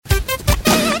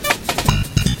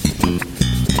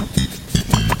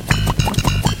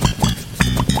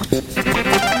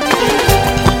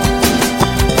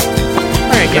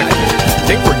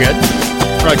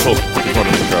right, cool. Just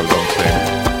wanted to make sure I was on the same.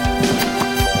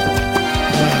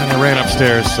 And I ran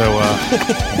upstairs, so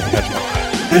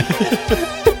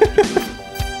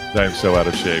I am so out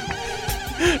of shape.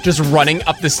 Just running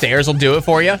up the stairs will do it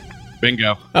for you.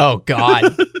 Bingo. Oh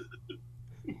God.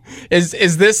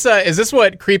 Is this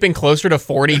what creeping closer to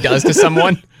 40 does to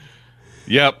someone?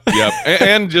 Yep.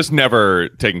 And just never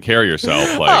taking care of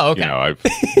yourself. Like, oh, okay.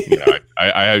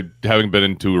 I haven't been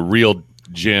into a real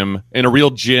gym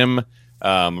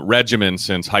regimen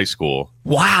since high school.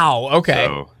 Wow. Okay.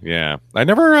 So, yeah, I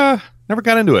never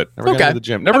got into it. Never got into the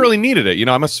gym. Never really needed it.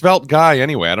 I'm a svelte guy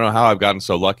anyway. I don't know how I've gotten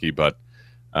so lucky, but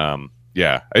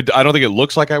yeah, I don't think it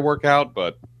looks like I work out,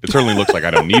 but it certainly looks like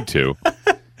I don't need to.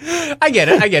 I get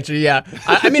it. I get you. Yeah.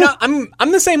 I mean,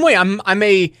 I'm the same way. I'm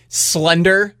a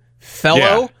slender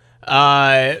fellow.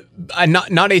 Yeah.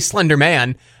 Not a slender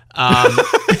man.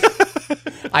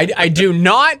 I do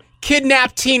not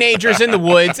kidnap teenagers in the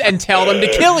woods and tell them to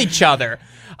kill each other.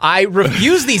 I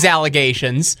refuse these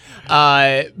allegations.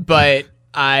 But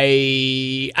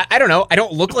I don't know. I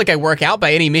don't look like I work out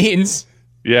by any means.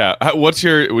 Yeah.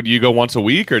 Do you go once a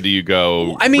week or do you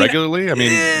go regularly?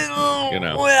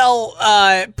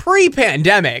 Well,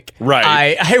 pre-pandemic,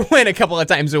 right. I went a couple of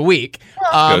times a week.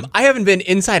 I haven't been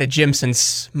inside a gym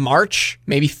since March,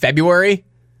 maybe February.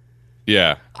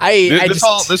 Yeah. This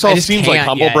all seems like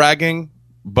humble bragging,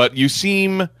 but you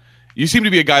seem to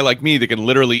be a guy like me that can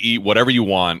literally eat whatever you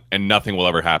want and nothing will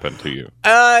ever happen to you.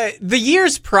 The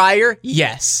years prior,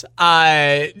 yes.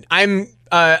 I'm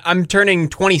turning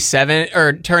 27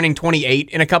 or turning 28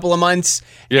 in a couple of months,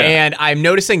 and I'm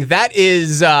noticing that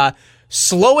is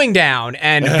slowing down,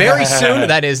 and very soon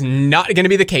that is not going to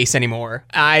be the case anymore.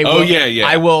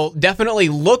 I will definitely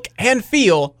look and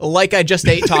feel like I just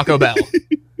ate Taco Bell.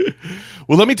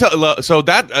 Well, let me tell. So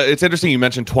that it's interesting you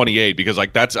mentioned 28 because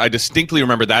I distinctly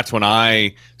remember that's when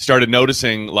I started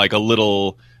noticing like a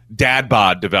little dad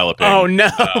bod developing. Oh no!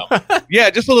 Yeah,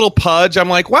 just a little pudge. I'm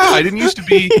like, wow, I didn't used to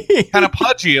be kind of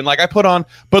pudgy, and I put on.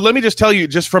 But let me just tell you,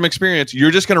 just from experience,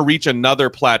 you're just going to reach another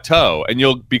plateau, and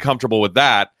you'll be comfortable with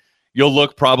that. You'll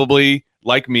look probably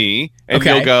like me, and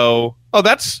you'll go, oh,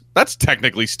 that's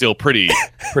technically still pretty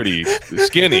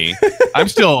skinny. I'm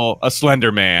still a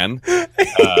slender man.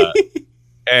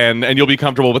 And you'll be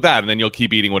comfortable with that, and then you'll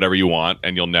keep eating whatever you want,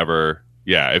 and you'll never,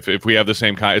 if we have the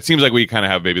same kind, it seems like we kind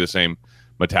of have maybe the same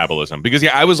metabolism. Because,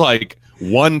 I was like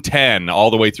 110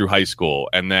 all the way through high school,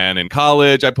 and then in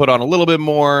college, I put on a little bit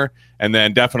more, and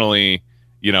then definitely,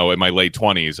 in my late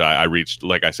 20s, I reached,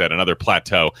 like I said, another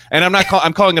plateau. And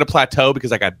I'm calling it a plateau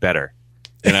because I got better.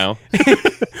 I'm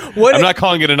not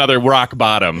calling it another rock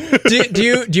bottom.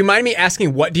 Do you mind me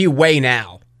asking, what do you weigh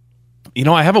now?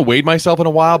 I haven't weighed myself in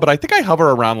a while, but I think I hover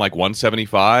around like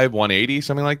 175, 180,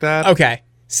 something like that. Okay.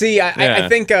 See, I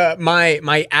think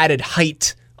my added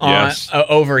height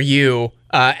over you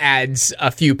adds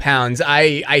a few pounds.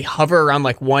 I hover around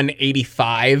like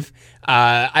 185.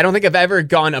 I don't think I've ever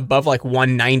gone above like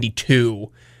 192.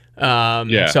 So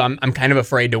I'm kind of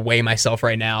afraid to weigh myself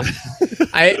right now.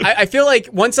 I feel like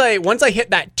once I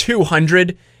hit that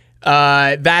 200,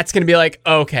 that's going to be like,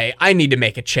 okay, I need to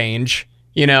make a change.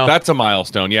 That's a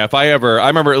milestone. Yeah, I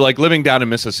remember like living down in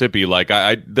Mississippi, like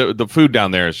the food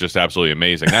down there is just absolutely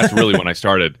amazing. That's really when I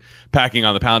started packing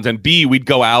on the pounds. And we'd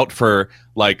go out for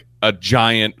like a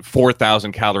giant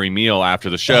 4,000 calorie meal after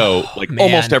the show,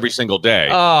 almost every single day,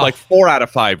 like 4 out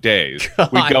of 5 days.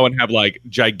 God. We'd go and have like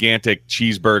gigantic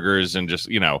cheeseburgers and just,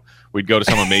 we'd go to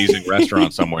some amazing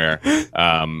restaurant somewhere.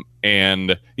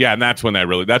 And that's when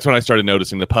I started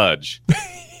noticing the pudge.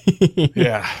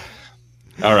 Yeah.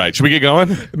 All right, should we get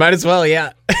going? Might as well,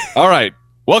 yeah. All right,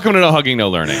 welcome to No Hugging,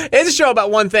 No Learning. It's a show about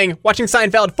one thing, watching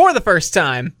Seinfeld for the first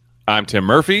time. I'm Tim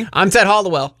Murphy. I'm Ted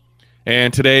Hollowell.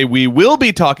 And today we will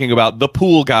be talking about The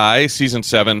Pool Guy, Season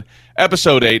 7,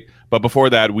 Episode 8. But before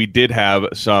that, we did have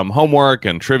some homework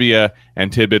and trivia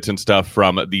and tidbits and stuff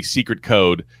from The Secret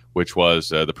Code, which was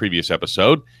the previous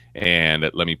episode. And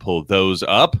let me pull those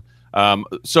up.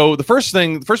 So the first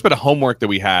bit of homework that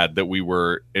we had that we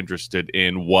were interested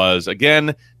in was,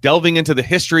 again, delving into the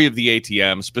history of the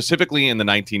ATM, specifically in the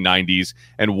 1990s,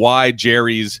 and why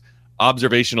Jerry's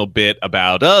observational bit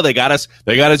about, they got us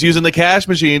using the cash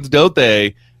machines, don't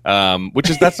they?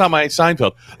 That's not my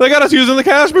Seinfeld. They got us using the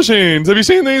cash machines. Have you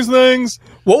seen these things?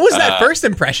 What was that first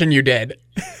impression you did?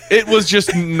 It was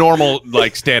just normal,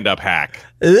 like, stand-up hack.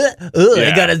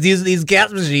 They got us using these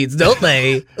cash machines, don't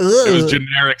they? It was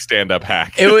generic stand-up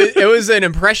hack. It was an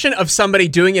impression of somebody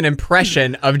doing an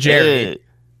impression of Jerry.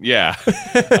 Yeah.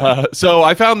 So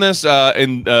I found this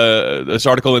in this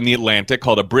article in The Atlantic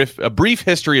called A Brief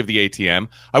History of the ATM.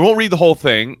 I won't read the whole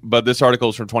thing, but this article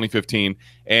is from 2015,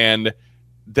 and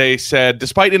they said,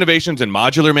 despite innovations in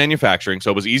modular manufacturing,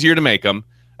 so it was easier to make them,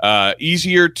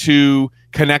 easier to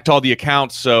connect all the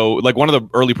accounts. So like one of the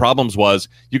early problems was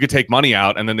you could take money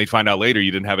out and then they'd find out later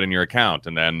you didn't have it in your account.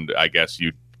 And then I guess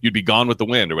you'd be gone with the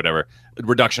wind or whatever.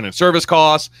 Reduction in service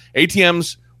costs.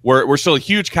 ATMs were still a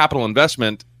huge capital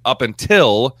investment up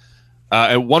until,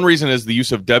 and one reason is the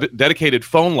use of dedicated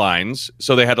phone lines.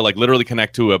 So they had to like literally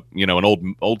connect to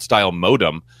an old style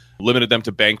modem, limited them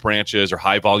to bank branches or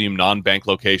high volume non-bank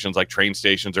locations like train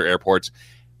stations or airports.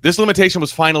 This limitation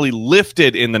was finally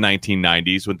lifted in the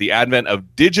 1990s with the advent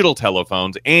of digital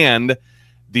telephones and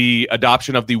the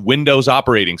adoption of the Windows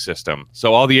operating system.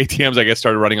 So all the ATMs, I guess,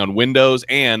 started running on Windows,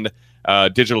 and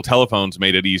digital telephones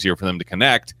made it easier for them to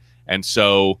connect. And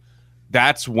so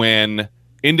that's when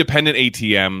independent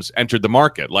ATMs entered the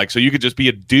market. Like, so you could just be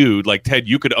a dude like Ted.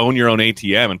 You could own your own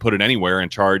ATM and put it anywhere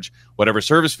and charge whatever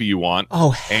service fee you want.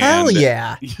 Oh, hell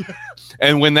yeah.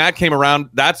 And when that came around,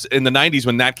 that's in the 90s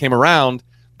when that came around,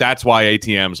 that's why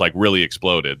ATMs like really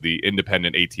exploded, the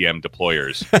independent ATM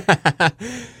deployers.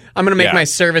 I'm going to make my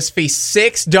service fee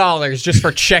 $6 just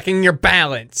for checking your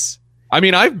balance. I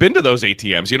mean, I've been to those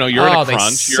ATMs. You know, you're in a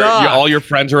crunch. All your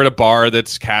friends are at a bar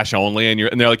that's cash only,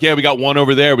 and they're like, "Yeah, we got one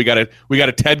over there. We got a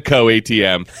Tedco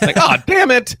ATM." Like, oh,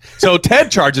 damn it! So Ted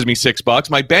charges me $6.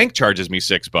 My bank charges me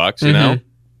 $6. You know,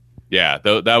 yeah.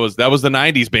 That was the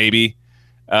 '90s, baby.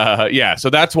 Yeah. So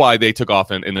that's why they took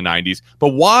off in the '90s. But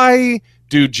why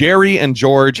do Jerry and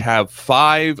George have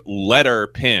 5-letter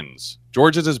pins?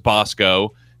 George's is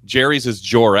Bosco. Jerry's is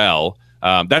Jor-El.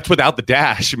 That's without the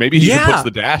dash. Maybe he puts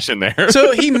the dash in there.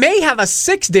 So he may have a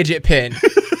 6-digit pin.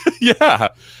 Yeah.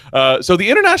 So the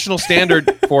international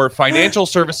standard for financial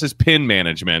services pin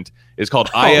management is called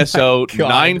ISO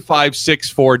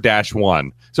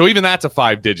 9564-1. So even that's a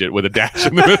 5-digit with a dash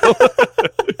in the middle.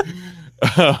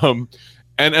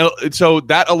 So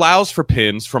that allows for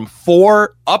pins from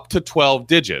 4 up to 12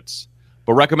 digits,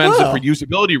 but recommends that for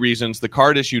usability reasons, the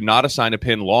card issue not assign a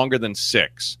pin longer than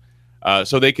 6.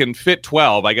 So they can fit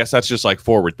 12. I guess that's just like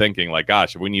forward thinking. Like,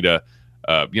 gosh, if we need a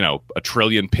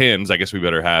trillion pins, I guess we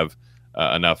better have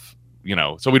enough,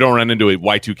 so we don't run into a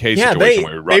Y2K situation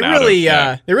where we run out of.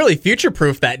 They really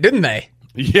future-proofed that, didn't they?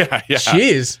 Yeah.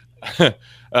 Jeez. The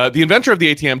inventor of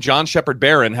the ATM, John Shepard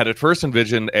Barron, had at first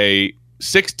envisioned a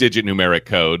 6-digit numeric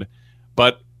code,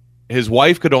 but his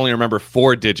wife could only remember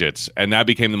 4 digits, and that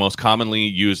became the most commonly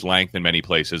used length in many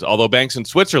places. Although banks in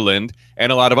Switzerland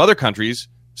and a lot of other countries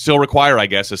still require, I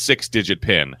guess, a 6-digit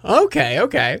pin.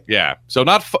 Okay. Yeah. So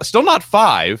still not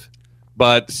 5,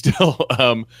 but still.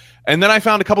 And then I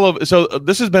found a couple of. So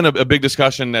this has been a big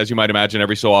discussion, as you might imagine,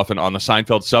 every so often on the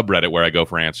Seinfeld subreddit where I go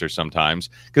for answers sometimes,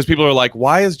 because people are like,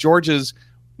 "Why is George's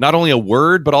not only a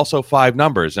word but also 5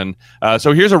 numbers?" And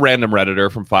so here's a random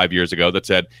Redditor from 5 years ago that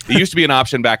said it used to be an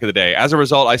option back in the day. As a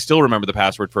result, I still remember the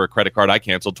password for a credit card I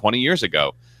canceled 20 years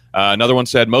ago. Another one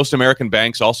said, most American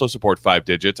banks also support 5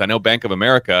 digits. I know Bank of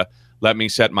America let me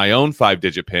set my own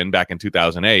 5-digit PIN back in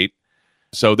 2008.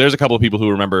 So there's a couple of people who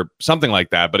remember something like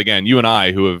that. But again, you and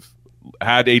I who have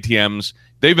had ATMs,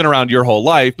 they've been around your whole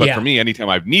life. But for me, anytime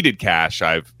I've needed cash,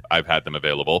 I've had them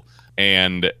available.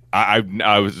 And I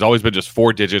was always been just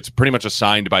 4 digits, pretty much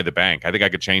assigned by the bank. I think I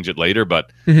could change it later,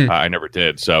 but I never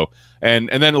did. So, and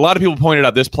then a lot of people pointed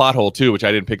out this plot hole too, which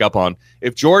I didn't pick up on.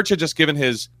 If George had just given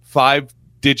his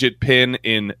 5-digit pin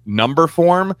in number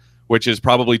form, which is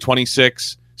probably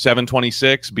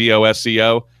 26726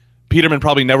 BOSCO, Peterman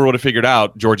probably never would have figured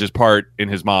out George's part in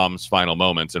his mom's final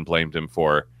moments and blamed him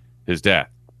for his death,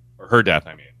 or her death,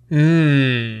 I mean.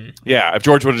 Yeah, if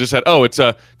George would have just said, "Oh, it's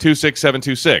a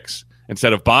 26726"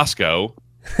 instead of Bosco,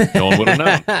 no one would have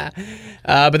known.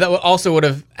 But that also would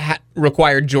have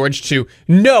required George to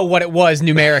know what it was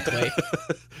numerically.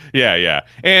 Yeah,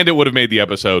 and it would have made the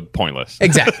episode pointless.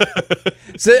 Exactly.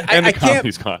 So and the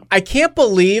comedy's gone. I can't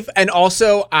believe, and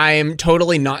also I'm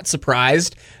totally not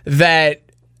surprised that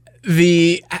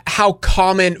how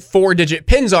common 4-digit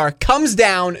pins are comes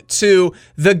down to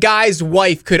the guy's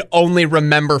wife could only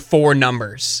remember 4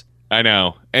 numbers. I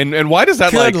know. And why does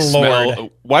that smell?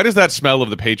 Why does that smell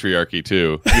of the patriarchy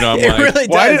too? I'm it really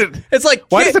does. It's like,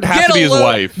 why does it have to be his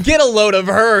wife? Get a load of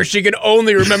her. She can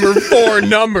only remember 4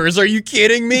 numbers. Are you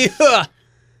kidding me?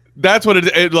 That's what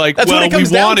it like. That's what it comes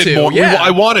down to. More. Yeah.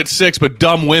 I wanted 6, but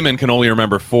dumb women can only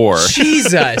remember 4.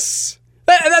 Jesus.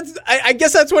 I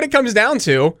guess that's what it comes down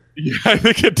to. Yeah, I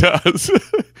think it does.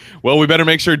 Well, we better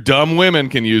make sure dumb women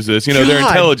can use this. Their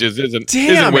intelligence isn't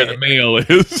where the male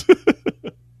is.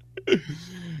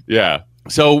 Yeah.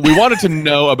 So we wanted to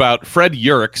know about Fred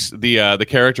Yerkes, the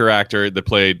character actor that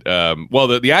played.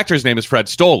 The actor's name is Fred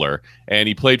Stoller, and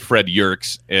he played Fred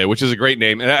Yerkes, which is a great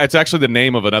name. And it's actually the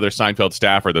name of another Seinfeld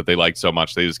staffer that they liked so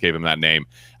much they just gave him that name.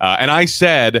 And I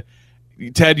said,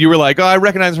 Ted, you were like, "Oh, I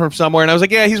recognize him from somewhere," and I was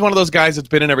like, "Yeah, he's one of those guys that's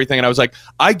been in everything." And I was like,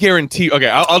 "I guarantee." Okay,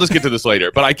 I'll just get to this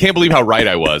later, but I can't believe how right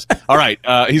I was. All right,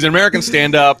 he's an American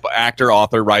stand-up actor,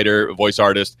 author, writer, voice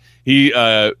artist. He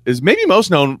is maybe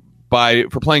most known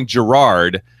for playing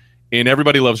Gerard in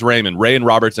Everybody Loves Raymond, Ray and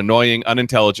Robert's annoying,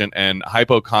 unintelligent, and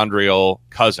hypochondrial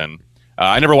cousin.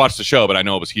 I never watched the show, but I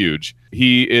know it was huge.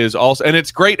 He is also, and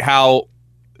it's great how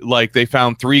like they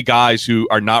found three guys who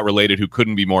are not related who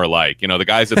couldn't be more alike. You know, the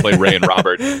guys that play Ray and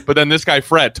Robert, but then this guy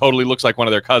Fred totally looks like one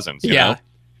of their cousins. You know?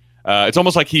 It's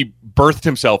almost like he birthed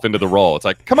himself into the role. It's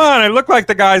like, come on, I look like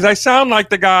the guys, I sound like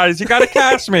the guys. You got to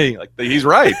cast me. Like he's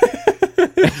right.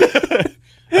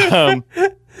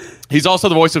 He's also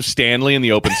the voice of Stanley in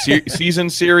the open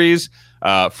season series,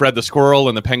 Fred the Squirrel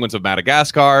in the Penguins of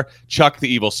Madagascar, Chuck the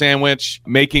Evil Sandwich,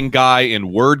 Making Guy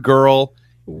in Word Girl,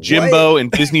 Jimbo in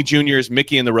Disney Junior's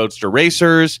Mickey and the Roadster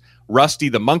Racers, Rusty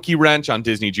the Monkey Wrench on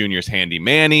Disney Junior's Handy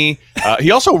Manny.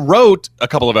 He also wrote a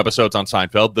couple of episodes on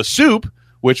Seinfeld, The Soup,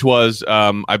 which was,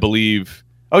 I believe,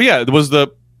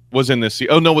 was in this.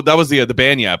 Oh no, that was the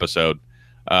Banya episode.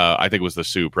 I think it was The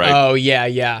Soup, right? Oh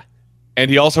yeah. And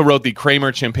he also wrote the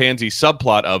Kramer chimpanzee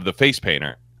subplot of The Face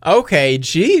Painter. Okay,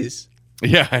 jeez.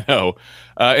 Yeah, I know.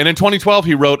 And in 2012,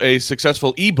 he wrote a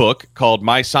successful ebook called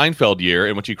My Seinfeld Year,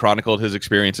 in which he chronicled his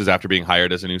experiences after being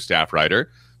hired as a new staff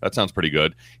writer. That sounds pretty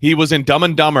good. He was in Dumb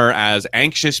and Dumber as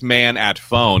Anxious Man at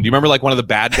Phone. Do you remember like one of the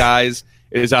bad guys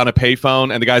is on a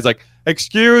payphone and the guy's like,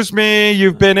 "Excuse me,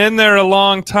 you've been in there a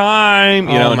long time."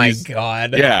 You know, my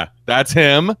God. Yeah, that's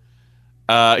him.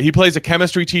 He plays a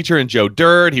chemistry teacher in Joe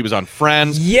Dirt. He was on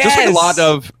Friends. Yes. Just like a lot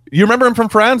of... You remember him from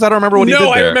Friends? I don't remember what he did there.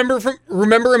 No, I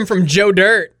remember him from Joe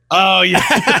Dirt. Oh, yeah.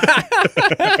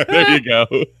 There you go.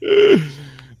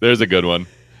 There's a good one.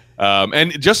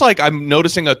 And just like I'm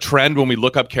noticing a trend when we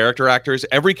look up character actors,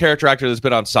 every character actor that's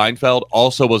been on Seinfeld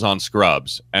also was on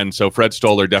Scrubs. And so Fred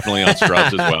Stoller definitely on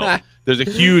Scrubs as well. There's a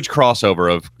huge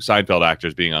crossover of Seinfeld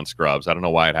actors being on Scrubs. I don't know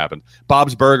why it happened.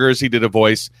 Bob's Burgers, he did a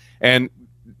voice. And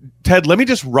Ted, let me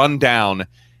just run down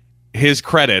his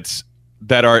credits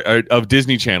that are of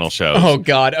Disney Channel shows. Oh,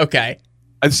 God. Okay.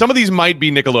 And some of these might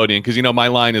be Nickelodeon because, you know, my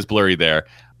line is blurry there.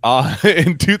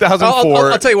 In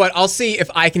 2004... I'll tell you what. I'll see if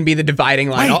I can be the dividing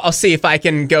line. I'll see if I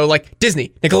can go like Disney,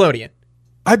 Nickelodeon.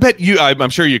 I bet you... I'm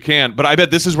sure you can, but I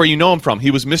bet this is where you know him from. He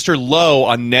was Mr. Lowe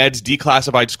on Ned's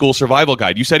Declassified School Survival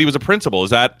Guide. You said he was a principal. Is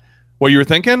that what you were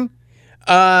thinking?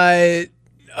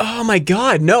 Oh my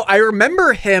God, no! I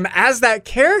remember him as that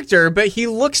character, but he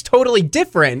looks totally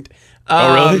different.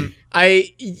 Oh really?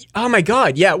 Oh my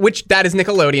God, yeah. Which that is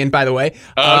Nickelodeon, by the way.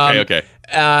 Okay.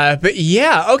 But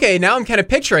yeah, okay. Now I'm kind of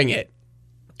picturing it.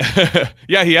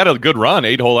 Yeah, he had a good run,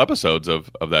 8 whole episodes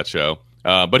of that show.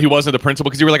 But he wasn't the principal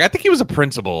because you were like, I think he was a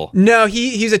principal. No,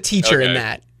 he's a teacher in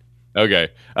that. Okay.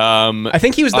 I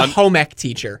think he was the home ec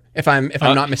teacher, if I'm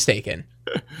not mistaken.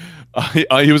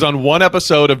 He was on one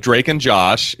episode of Drake and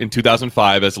Josh in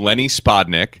 2005 as Lenny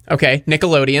Spodnik. Okay,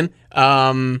 Nickelodeon.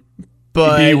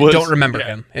 But don't remember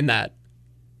him in that.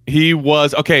 He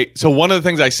was okay. So one of the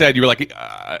things I said, you were like,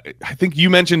 I think you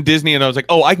mentioned Disney, and I was like,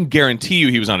 oh, I can guarantee you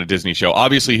he was on a Disney show.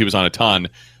 Obviously, he was on a ton.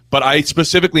 But I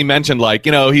specifically mentioned, like,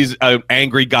 you know, he's an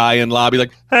angry guy in lobby,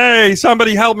 like, hey,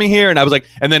 somebody help me here. And I was like,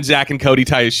 and then Zach and Cody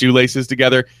tie his shoelaces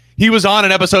together. He was on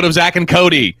an episode of Zach and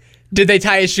Cody. Did they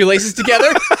tie his shoelaces together?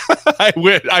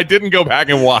 I didn't go back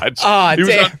and watch. Oh,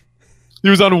 damn. He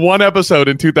was on one episode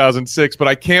in 2006, but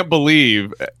I can't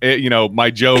believe, my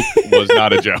joke was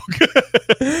not a joke.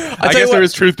 I guess there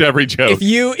is truth to every joke.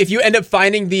 If you end up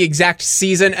finding the exact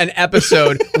season and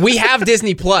episode, we have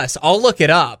Disney Plus. I'll look it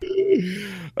up.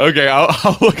 Okay,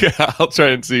 I'll try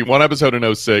and see. One episode in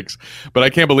 2006, but I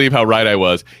can't believe how right I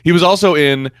was. He was also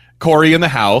in Corey in the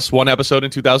House, one episode in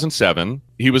 2007.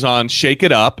 He was on Shake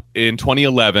It Up in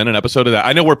 2011, an episode of that.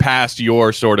 I know we're past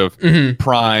your sort of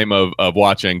prime of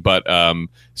watching, but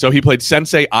so he played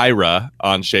Sensei Ira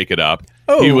on Shake It Up.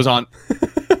 Oh. He was on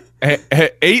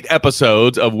 8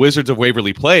 episodes of Wizards of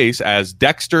Waverly Place as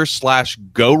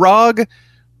Dexter/Gorog.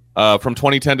 From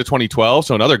 2010 to 2012,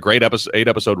 so another great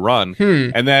 8-episode run.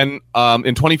 And then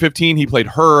in 2015, he played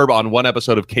Herb on one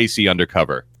episode of KC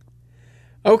Undercover.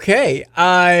 Okay.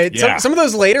 Some of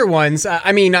those later ones,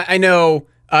 I know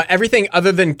everything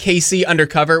other than KC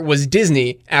Undercover was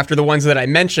Disney after the ones that I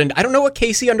mentioned. I don't know what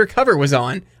KC Undercover was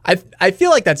on. I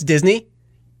feel like that's Disney.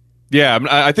 Yeah,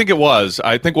 I think it was.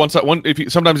 I think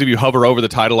sometimes if you hover over the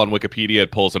title on Wikipedia,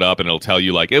 it pulls it up and it'll tell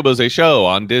you like it was a show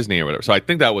on Disney or whatever. So I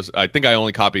think I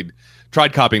only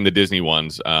tried copying the Disney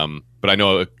ones, but I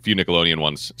know a few Nickelodeon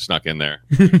ones snuck in there.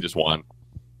 Just one.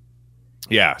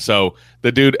 Yeah. So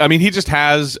the dude, he's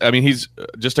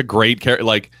just a great character.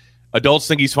 Like adults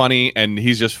think he's funny, and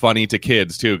he's just funny to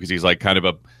kids too because he's like kind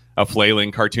of a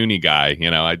flailing cartoony guy.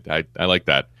 You know, I like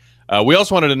that. We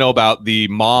also wanted to know about the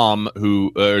mom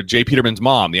J. Peterman's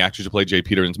mom, the actress who played J.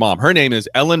 Peterman's mom. Her name is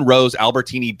Ellen Rose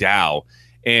Albertini Dow,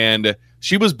 and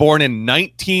she was born in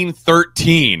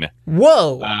 1913.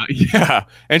 Whoa. Yeah,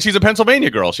 and she's a Pennsylvania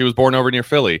girl. She was born over near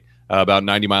Philly, about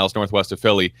 90 miles northwest of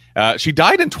Philly. She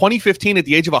died in 2015 at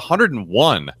the age of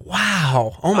 101.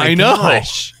 Wow. Oh, my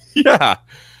gosh. Yeah.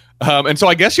 And so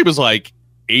I guess she was like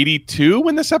 82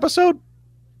 when this episode?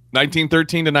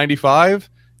 1913 to 95?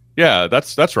 Yeah,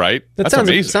 that's right. That's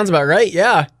amazing. Sounds about right.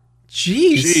 Yeah.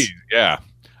 Jeez. Yeah.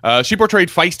 She portrayed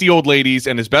feisty old ladies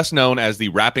and is best known as the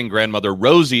rapping grandmother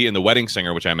Rosie in The Wedding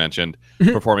Singer, which I mentioned,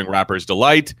 performing Rapper's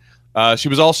Delight. She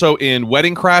was also in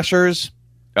Wedding Crashers.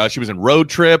 She was in Road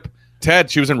Trip.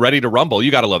 Ted, she was in Ready to Rumble. You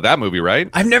got to love that movie, right?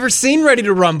 I've never seen Ready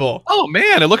to Rumble. Oh,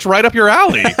 man, it looks right up your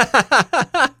alley.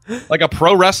 Like a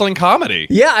pro wrestling comedy.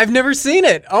 Yeah, I've never seen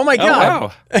it. Oh, my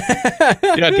God. Wow.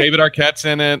 Yeah, David Arquette's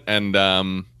in it,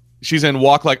 and she's in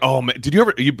Walk Like... Oh, man, did you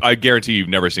ever... I guarantee you've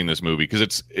never seen this movie, because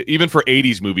it's... Even for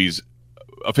 80s movies,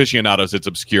 aficionados, it's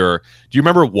obscure. Do you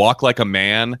remember Walk Like a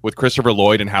Man with Christopher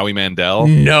Lloyd and Howie Mandel?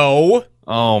 No.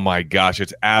 Oh my gosh,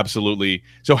 it's absolutely...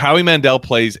 So Howie Mandel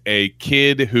plays a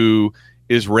kid who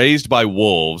is raised by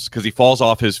wolves because he falls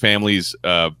off his family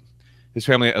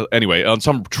anyway, on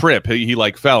some trip he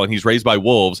like fell, and he's raised by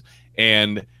wolves,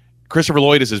 and Christopher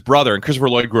Lloyd is his brother, and Christopher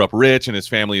Lloyd grew up rich and his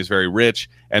family is very rich,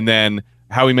 and then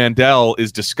Howie Mandel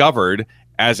is discovered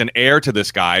as an heir to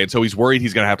this guy, and so he's worried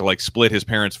he's going to have to like split his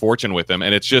parents' fortune with him,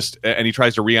 and he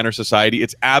tries to re-enter society.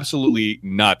 It's absolutely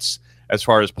nuts. As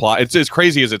far as plot, it's as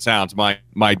crazy as it sounds. My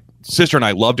sister and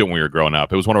I loved it when we were growing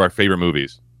up. It was one of our favorite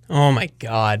movies. Oh, my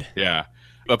God. Yeah.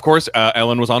 Of course,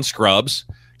 Ellen was on Scrubs.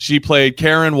 She played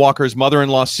Karen Walker's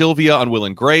mother-in-law, Sylvia, on Will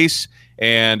and Grace.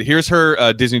 And here's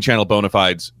her Disney Channel bona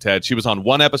fides, Ted. She was on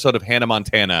one episode of Hannah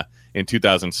Montana in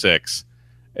 2006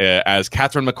 as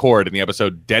Catherine McCord in the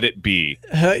episode Dead It Be,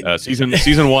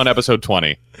 season 1, episode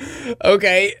 20.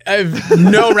 Okay. I have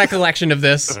no recollection of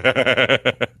this.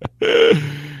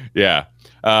 Yeah.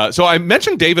 So I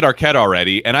mentioned David Arquette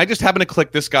already, and I just happened to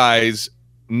click this guy's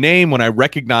name when I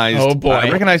recognized I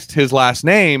recognized his last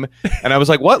name, and I was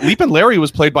like, what? Leap and Larry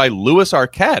was played by Louis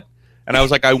Arquette. And I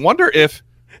was like, I wonder if,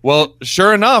 well,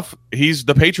 sure enough, he's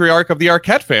the patriarch of the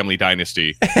Arquette family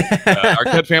dynasty.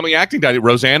 Arquette family acting dynasty.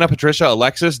 Rosanna, Patricia,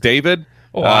 Alexis, David.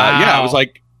 Wow. Yeah, I was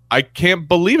like, I can't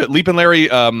believe it. Leap and Larry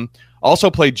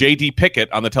also played J.D.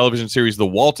 Pickett on the television series The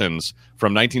Waltons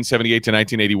from 1978 to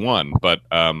 1981. But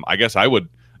I guess I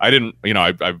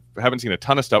haven't seen a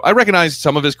ton of stuff. I recognize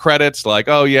some of his credits, like,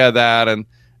 oh yeah, that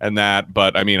and that.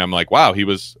 But I mean, I'm like, wow, he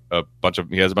has a bunch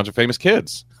of famous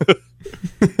kids.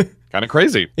 Kind of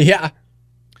crazy. Yeah.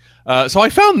 So I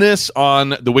found this on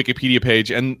the Wikipedia page,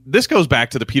 and this goes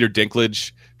back to the Peter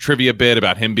Dinklage trivia bit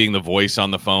about him being the voice on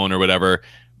the phone or whatever,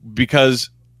 because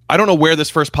I don't know where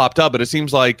this first popped up, but it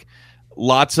seems like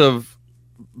lots of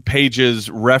pages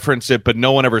reference it, but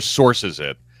no one ever sources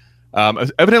it.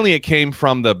 Evidently, it came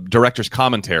from the director's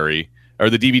commentary or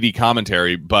the DVD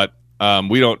commentary, but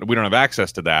we don't have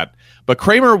access to that. But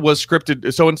Kramer was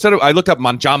scripted. So instead of, I looked up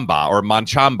Manjamba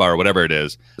or whatever it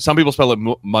is. Some people spell it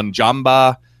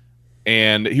Manjamba,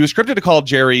 and he was scripted to call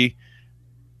Jerry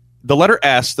the letter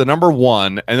S, the number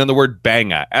 1, and then the word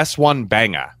Banga, S1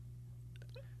 Banga.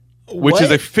 Which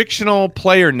is a fictional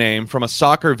player name from a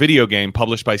soccer video game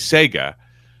published by Sega.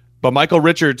 But Michael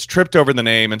Richards tripped over the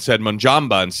name and said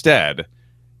Manjamba instead.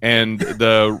 And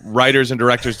the writers and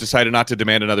directors decided not to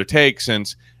demand another take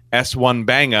since S1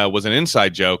 Banga was an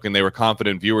inside joke, and they were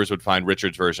confident viewers would find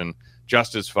Richards' version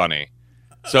just as funny.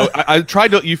 So I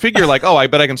tried to, you figure like, oh, I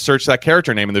bet I can search that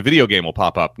character name and the video game will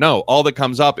pop up. No, all that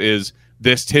comes up is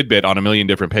this tidbit on a million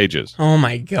different pages. Oh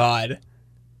my God.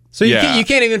 So you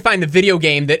can't even find the video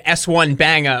game that S1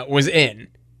 Banga was in.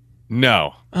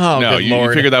 No. Oh, no. Good You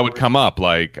Lord. figured that would come up.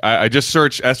 Like I just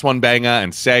searched S1 Banga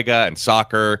and Sega and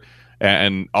soccer,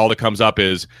 and all that comes up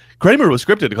is Kramer was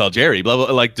scripted to call Jerry. Blah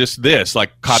blah. Like just this,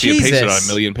 like copy and paste it on a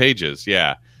million pages.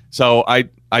 Yeah. So I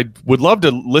would love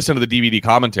to listen to the DVD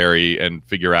commentary and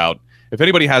figure out if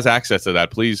anybody has access to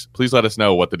that. Please let us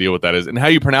know what the deal with that is and how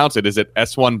you pronounce it. Is it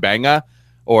S1 Banga,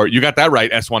 or you got that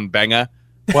right? S1 Banga.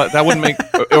 What that wouldn't make,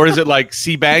 or is it like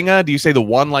C Banga? Do you say the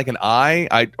one like an I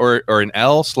or an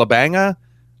L, Slabanga?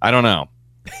 I don't know.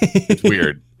 It's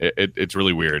weird. It's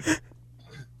really weird.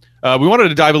 We wanted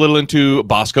to dive a little into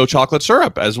Bosco chocolate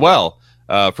syrup as well.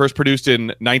 First produced in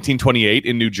 1928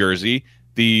 in New Jersey.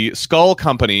 The Skull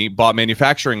Company bought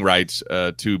manufacturing rights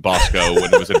to Bosco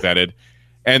when it was invented.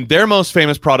 And their most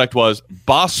famous product was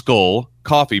Boscul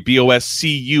coffee,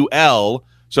 Boscul.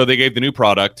 So they gave the new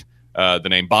product the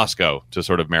name Bosco to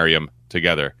sort of marry them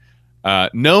together.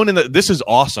 This is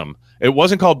awesome. It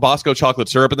wasn't called Bosco chocolate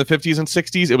syrup in the 50s and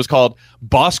 60s. It was called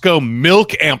Bosco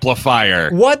milk amplifier.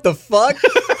 What the fuck?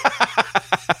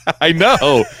 I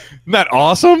know. Isn't that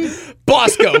awesome?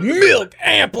 Bosco milk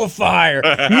amplifier.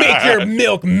 Make your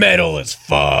milk metal as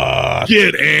fuck.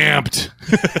 Get amped.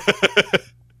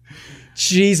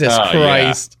 Jesus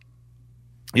Christ.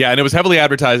 Yeah, and it was heavily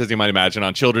advertised, as you might imagine,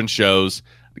 on children's shows,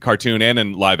 the cartoon, and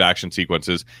in live action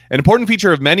sequences. An important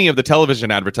feature of many of the television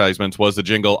advertisements was the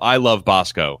jingle, I love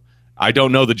Bosco. I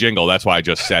don't know the jingle, that's why I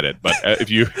just said it. But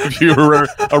if you were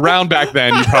around back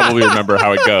then, you probably remember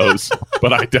how it goes.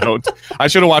 But I don't. I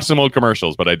should have watched some old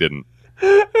commercials, but I didn't.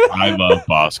 I love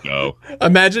Bosco.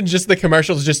 Imagine just the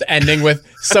commercials just ending with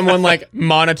someone like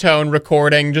monotone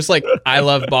recording, just like, I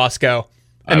love Bosco.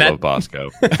 And I love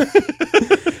Bosco.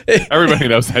 Everybody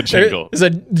knows that jingle. There's a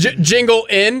jingle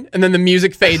in, and then the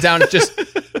music fades out. It's just,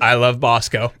 I love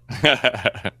Bosco.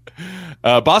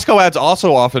 Bosco ads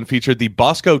also often featured the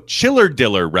Bosco Chiller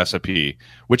Diller recipe,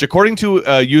 which, according to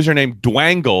a user named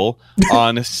Dwangle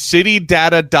on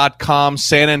citydata.com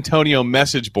San Antonio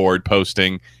message board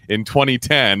posting in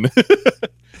 2010,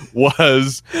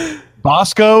 was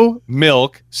Bosco,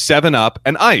 milk, 7-Up,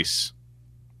 and ice.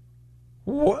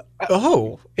 What?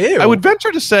 Oh, ew. I would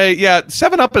venture to say,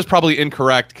 7-Up is probably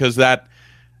incorrect because that,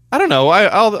 I don't know,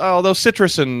 although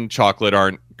citrus and chocolate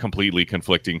aren't completely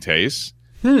conflicting tastes.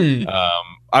 But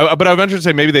I would venture to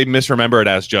say maybe they misremember it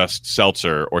as just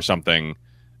seltzer or something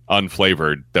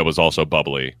unflavored that was also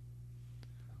bubbly.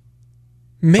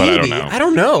 Maybe. I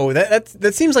don't know.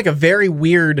 That seems like a very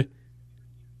weird...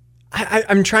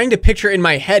 I'm trying to picture in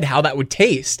my head how that would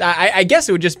taste. I guess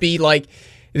it would just be like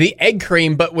the egg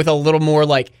cream, but with a little more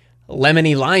like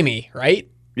lemony limey, right?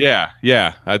 Yeah,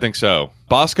 I think so.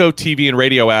 Bosco TV and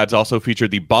radio ads also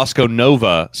featured the Bosco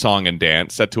Nova song and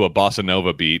dance set to a bossa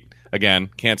nova beat. Again,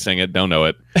 can't sing it, don't know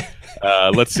it.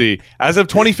 Let's see. As of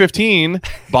 2015,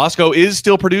 Bosco is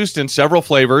still produced in several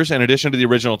flavors. In addition to the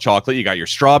original chocolate, you got your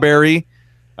strawberry,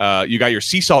 you got your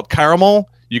sea salt caramel,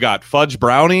 you got fudge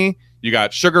brownie, you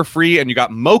got sugar-free, and you got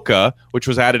mocha, which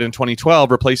was added in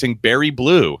 2012, replacing berry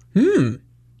blue.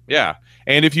 Yeah.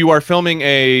 And if you are filming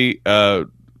a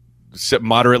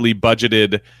moderately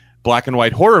budgeted black and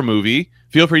white horror movie,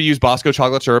 feel free to use Bosco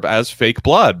chocolate syrup as fake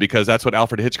blood, because that's what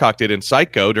Alfred Hitchcock did in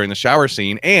Psycho during the shower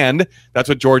scene, and that's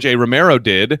what George A. Romero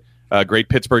did, a great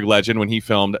Pittsburgh legend, when he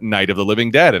filmed Night of the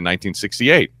Living Dead in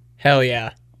 1968. Hell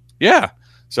yeah. Yeah.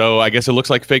 So I guess it looks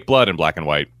like fake blood in black and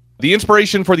white. The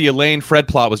inspiration for the Elaine Fred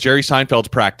plot was Jerry Seinfeld's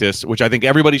practice, which I think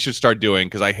everybody should start doing,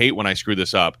 because I hate when I screw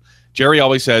this up. Jerry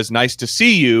always says, nice to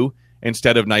see you,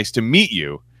 instead of nice to meet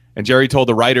you. And Jerry told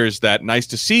the writers that nice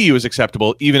to see you is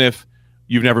acceptable even if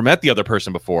you've never met the other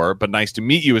person before, but nice to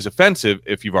meet you is offensive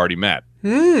if you've already met.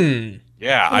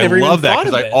 Yeah, I love that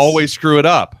because I always screw it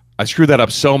up. I screw that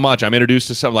up so much. I'm introduced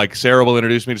to some, like Sarah will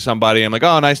introduce me to somebody. I'm like,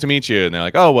 oh, nice to meet you. And they're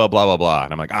like, oh, well, blah, blah, blah.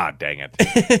 And I'm like, dang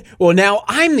it. Well, now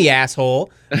I'm the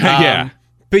asshole. Yeah.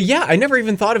 But yeah, I never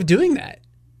even thought of doing that.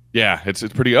 Yeah, it's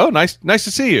pretty, nice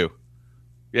to see you.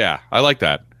 Yeah, I like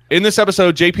that. In this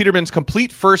episode, J. Peterman's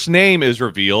complete first name is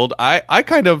revealed. I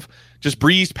kind of just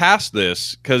breezed past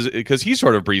this because he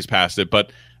sort of breezed past it.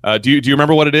 But do you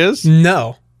remember what it is?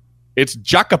 No. It's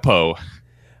Jacopo.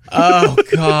 Oh,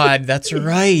 God, that's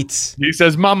right. He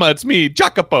says, Mama, it's me,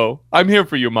 Jacopo. I'm here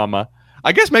for you, Mama.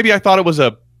 I guess maybe I thought it was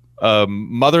a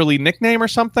motherly nickname or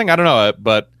something. I don't know,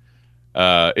 but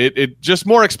it just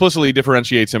more explicitly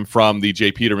differentiates him from the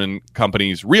J. Peterman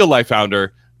Company's real-life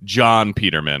founder, John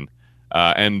Peterman.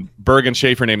 And Berg and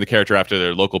Schaefer named the character after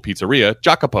their local pizzeria,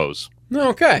 Jacopo's.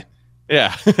 Okay.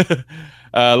 Yeah.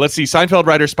 Let's see. Seinfeld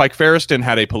writer Spike Feresten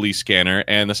had a police scanner,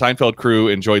 and the Seinfeld crew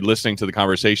enjoyed listening to the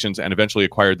conversations and eventually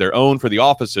acquired their own for the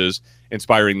offices,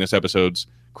 inspiring this episode's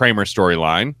Kramer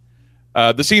storyline.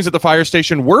 The scenes at the fire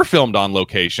station were filmed on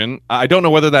location. I don't know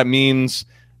whether that means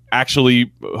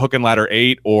actually Hook and Ladder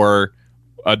 8 or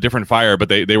a different fire, but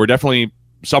they were definitely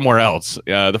somewhere else.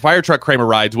 The fire truck Kramer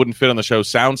rides wouldn't fit on the show's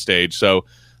soundstage, so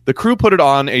the crew put it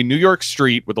on a New York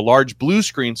street with a large blue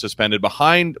screen suspended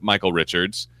behind Michael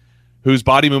Richards, whose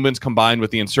body movements combined with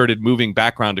the inserted moving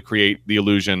background to create the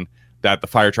illusion that the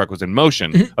fire truck was in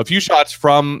motion. A few shots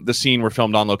from the scene were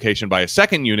filmed on location by a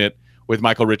second unit, with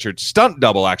Michael Richards' stunt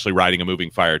double actually riding a moving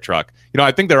fire truck.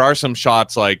 I think there are some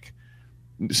shots like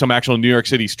some actual New York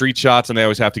City street shots, and they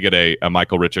always have to get a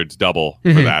Michael Richards double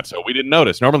for that. So we didn't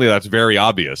notice. Normally that's very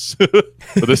obvious, but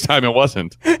this time it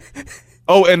wasn't.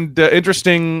 Oh, and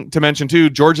interesting to mention too,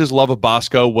 George's love of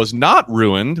Bosco was not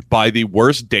ruined by the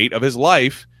worst date of his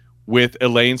life with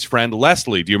Elaine's friend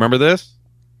Leslie. Do you remember this?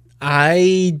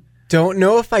 I don't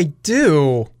know if I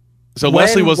do. So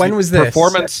Leslie was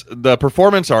the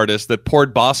performance artist that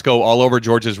poured Bosco all over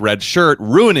George's red shirt,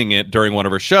 ruining it during one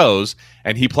of her shows,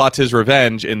 and he plots his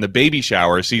revenge in The Baby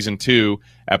Shower, season 2,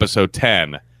 episode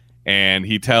 10. And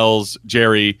he tells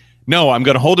Jerry, "No, I'm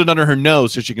going to hold it under her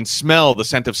nose so she can smell the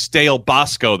scent of stale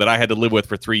Bosco that I had to live with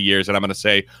for 3 years, and I'm going to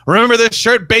say, 'Remember this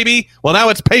shirt, baby? Well, now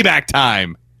it's payback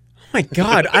time.'" Oh my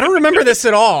God, I don't remember this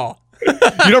at all.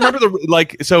 You don't remember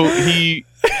so he,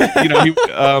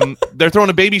 they're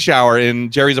throwing a baby shower in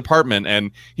Jerry's apartment,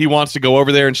 and he wants to go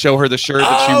over there and show her the shirt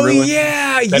that she ruined.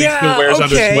 That he still wears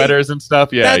under sweaters and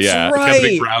stuff. Yeah, That's yeah. Right. It's got a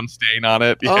big brown stain on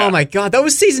it. Yeah. Oh my God, that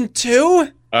was season 2?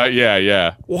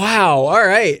 Yeah. Wow, all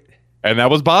right. And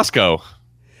that was Bosco.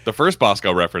 The first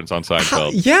Bosco reference on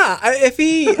Seinfeld.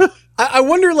 I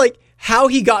wonder how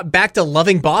he got back to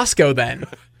loving Bosco then.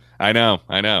 I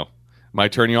know.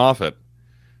 Might turn you off it.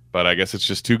 But I guess it's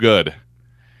just too good.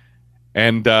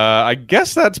 And I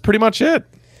guess that's pretty much it.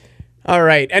 All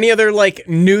right. Any other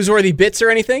newsworthy bits or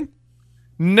anything?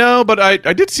 No, but I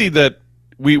did see that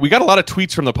we got a lot of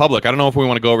tweets from the public. I don't know if we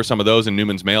want to go over some of those in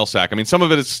Newman's mail sack. I mean, some of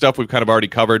it is stuff we've kind of already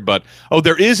covered, but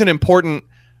there is an important...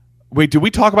 Wait, did we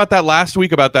talk about that last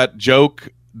week, about that joke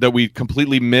that we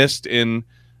completely missed in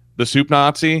the Soup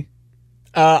Nazi?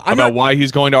 Why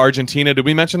he's going to Argentina. Did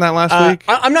we mention that last week?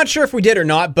 I'm not sure if we did or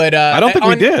not, but I don't think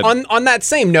we did. On that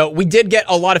same note, we did get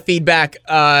a lot of feedback,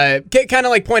 kind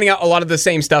of pointing out a lot of the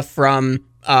same stuff from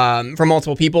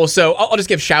multiple people. So I'll just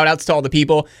give shout outs to all the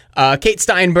people. Kate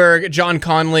Steinberg, John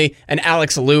Conley, and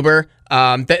Alex Luber.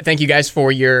 Thank you guys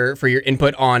for your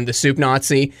input on the Soup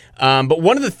Nazi. But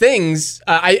one of the things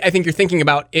I think you're thinking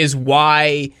about is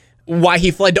why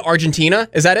he fled to Argentina.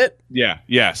 Is that it? Yeah.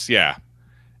 Yes. Yeah.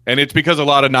 And it's because a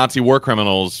lot of Nazi war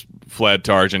criminals fled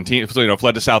to Argentina,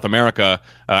 fled to South America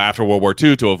after World War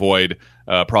II to avoid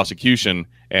prosecution.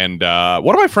 And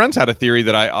one of my friends had a theory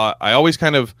that I always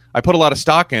I put a lot of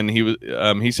stock in.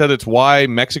 He said it's why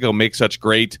Mexico makes such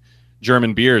great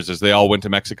German beers, as they all went to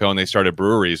Mexico and they started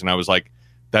breweries. And I was like,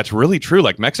 that's really true.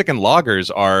 Mexican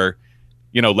lagers are,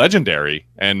 legendary.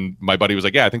 And my buddy was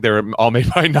like, yeah, I think they were all made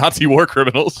by Nazi war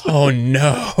criminals. Oh,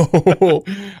 no.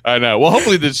 I know. Well,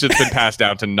 hopefully this has been passed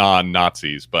down to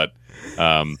non-Nazis, but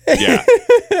yeah.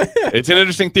 It's an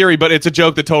interesting theory, but it's a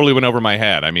joke that totally went over my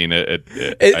head. I mean,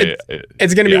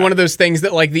 it's going to be one of those things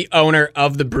that the owner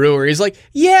of the brewery is like,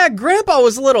 yeah, Grandpa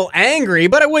was a little angry,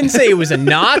 but I wouldn't say he was a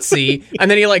Nazi. And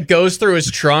then he goes through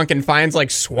his trunk and finds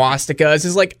swastikas.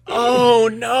 He's like, oh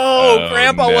no,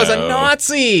 Grandpa was a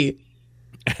Nazi.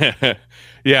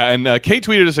 Yeah, and Kate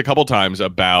tweeted us a couple times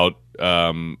about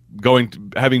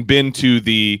having been to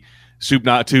the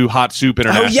Hot Soup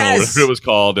International, whatever it was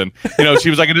called, and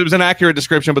she was like, it was an accurate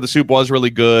description, but the soup was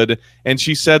really good. And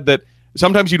she said that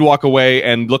sometimes you'd walk away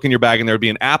and look in your bag, and there would be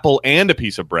an apple and a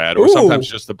piece of bread, or sometimes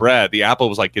just the bread. The apple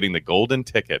was like getting the golden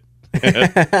ticket.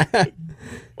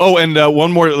 Oh, and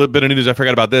one more bit of news. I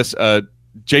forgot about this.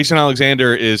 Jason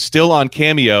Alexander is still on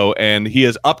Cameo, and he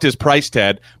has upped his price,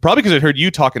 Ted, probably because I heard you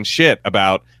talking shit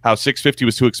about how $650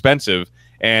 was too expensive.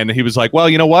 And he was like, well,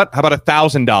 you know what? How about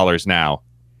 $1,000 now?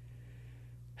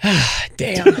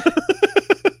 Damn.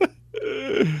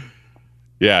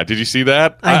 Yeah, did you see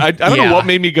that? I don't know what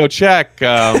made me go check. You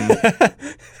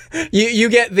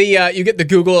get the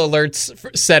Google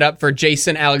alerts set up for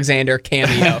Jason Alexander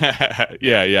Cameo.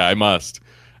 Yeah, I must.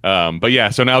 But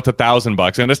yeah, so now it's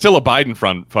 $1,000, and it's still a Biden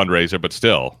fundraiser, but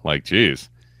still, geez,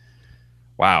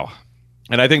 wow.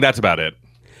 And I think that's about it.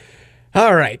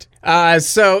 All right.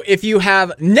 So if you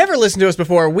have never listened to us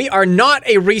before, we are not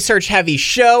a research-heavy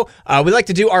show. We like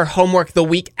to do our homework the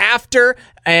week after,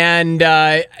 and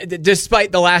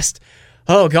despite the last,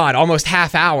 almost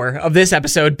half hour of this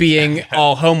episode being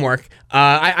all homework,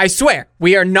 I swear,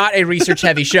 we are not a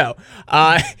research-heavy show.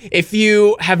 If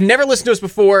you have never listened to us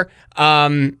before,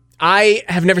 I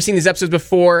have never seen these episodes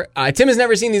before. Tim has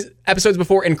never seen these episodes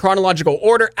before in chronological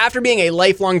order after being a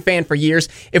lifelong fan for years.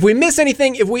 If we miss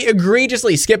anything, if we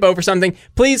egregiously skip over something,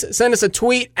 please send us a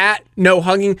tweet at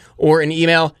nohugging or an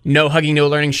email,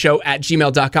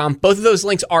 nohuggingnolearningshow@gmail.com. Both of those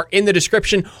links are in the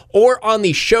description or on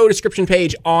the show description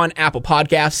page on Apple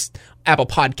Podcasts,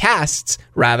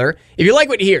 rather. If you like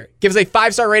what you hear, give us a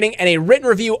 5-star rating and a written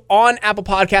review on Apple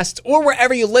Podcasts or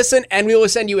wherever you listen, and we will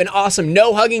send you an awesome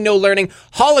No Hugging, No Learning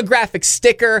holographic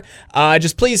sticker.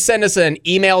 Just please send us an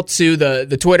email to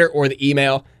the Twitter or the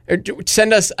email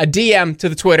send us a DM to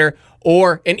the Twitter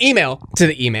or an email to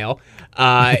the email.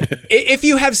 If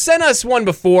you have sent us one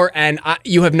before and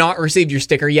you have not received your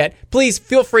sticker yet, please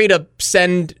feel free to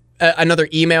send another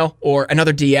email or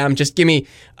another DM. Just give me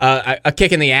a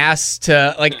kick in the ass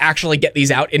to like actually get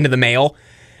these out into the mail,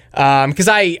 because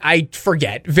I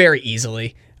forget very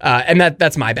easily, and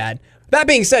that's my bad. That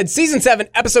being said, Season 7,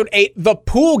 Episode 8, The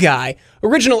Pool Guy.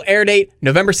 Original air date,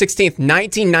 November 16th,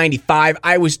 1995.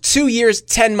 I was 2 years,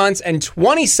 10 months, and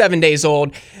 27 days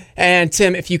old. And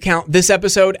Tim, if you count this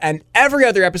episode and every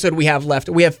other episode we have left,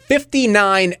 we have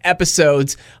 59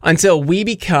 episodes until we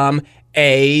become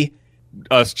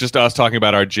us talking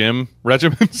about our gym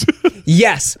regimens.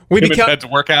 Yes, we become to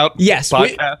workout. Yes,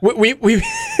 we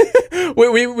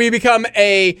become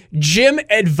a gym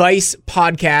advice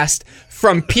podcast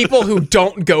from people who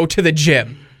don't go to the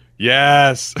gym.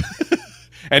 Yes.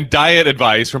 And diet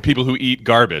advice from people who eat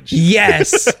garbage.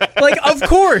 Yes. Like, of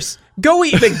course. Go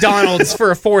eat McDonald's for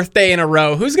a fourth day in a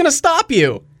row. Who's going to stop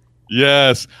you?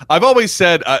 Yes. I've always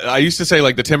said, I used to say,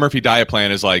 like, the Tim Murphy diet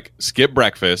plan is like, skip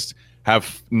breakfast,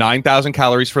 have 9,000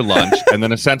 calories for lunch, and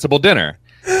then a sensible dinner.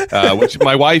 Which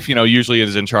my wife, usually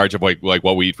is in charge of like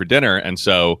what we eat for dinner, and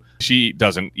so she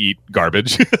doesn't eat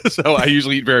garbage. So I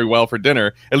usually eat very well for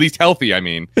dinner, at least healthy. I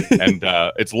mean, and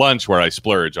it's lunch where I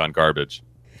splurge on garbage.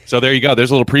 So there you go. There's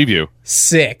a little preview.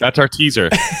 Sick. That's our teaser.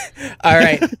 All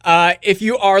right. If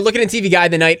you are looking at TV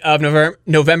Guide the night of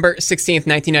November 16th,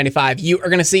 1995, you are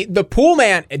going to see the pool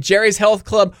man at Jerry's Health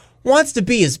Club wants to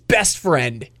be his best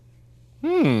friend.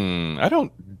 I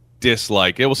don't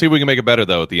dislike it. We'll see if we can make it better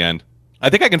though at the end. I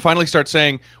think I can finally start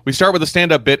saying we start with a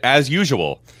stand-up bit as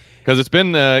usual, because it's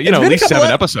been, at least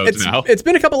 7 episodes now. It's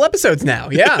been a couple episodes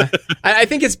now, yeah. I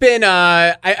think it's been,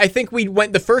 I think we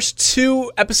went the first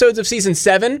 2 episodes of Season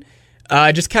 7,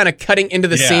 just kind of cutting into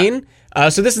the scene.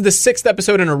 So this is the 6th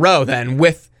episode in a row then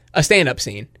with a stand-up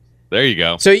scene. There you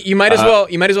go. So you might as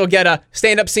well get a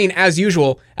stand-up scene as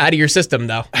usual out of your system,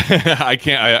 though. I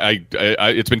can't.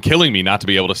 It's been killing me not to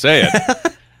be able to say it.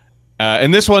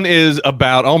 And this one is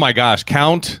about, oh my gosh,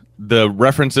 count the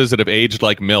references that have aged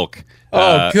like milk.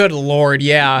 Oh, good Lord,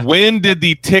 yeah. When did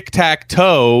the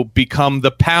tic-tac-toe become the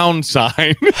pound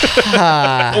sign?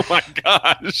 Oh my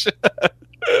gosh.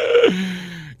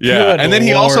 Yeah, good and then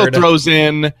he Lord. also throws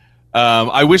in,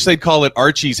 I wish they'd call it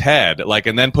Archie's head,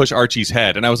 and then push Archie's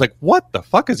head. And I was like, what the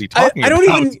fuck is he talking about?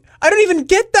 I don't even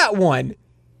get that one.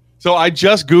 So I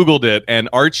just Googled it, and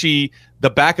Archie, the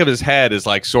back of his head is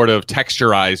like sort of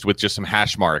texturized with just some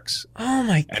hash marks. Oh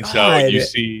my god! And so you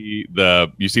see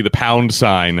the pound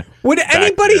sign. Would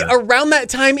anybody around that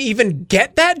time even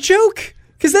get that joke?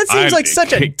 Because that seems like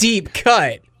such a deep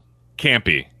cut. Can't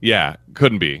be. Yeah,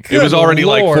 couldn't be. Good it was already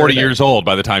Lord. like 40 years old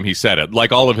by the time he said it.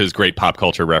 Like all of his great pop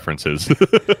culture references.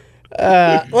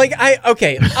 I'll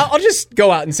just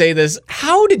go out and say this.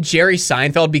 How did Jerry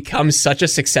Seinfeld become such a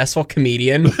successful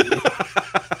comedian?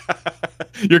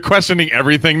 You're questioning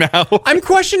everything now? I'm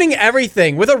questioning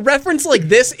everything. With a reference like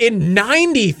this in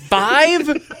 95?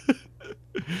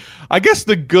 I guess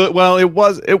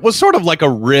it was sort of like a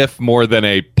riff more than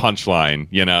a punchline,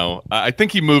 I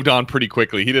think he moved on pretty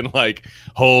quickly. He didn't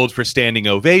hold for standing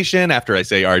ovation after I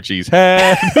say Archie's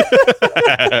head.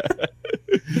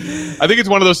 I think it's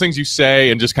one of those things you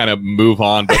say and just kind of move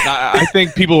on, but I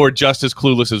think people were just as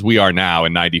clueless as we are now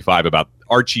in 95 about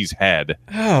Archie's head.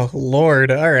 Oh, Lord.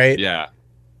 All right. Yeah.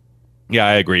 Yeah,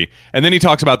 I agree. And then he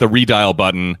talks about the redial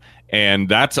button, and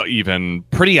that's even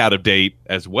pretty out of date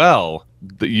as well.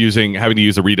 Having to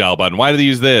use the redial button. Why do they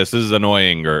use this? This is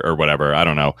annoying, or whatever. I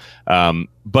don't know.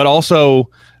 But also,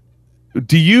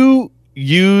 do you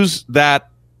use that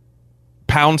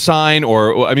pound sign,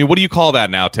 or what do you call that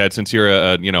now, Ted? Since you're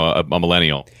a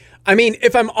millennial. I mean,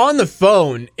 if I'm on the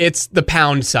phone, it's the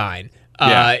pound sign.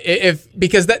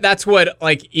 Because that's what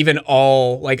even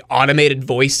all automated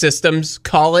voice systems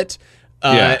call it.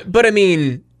 But I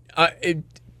mean,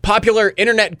 popular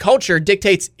internet culture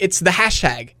dictates it's the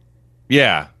hashtag.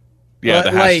 Yeah, the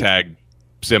hashtag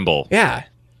symbol. Yeah,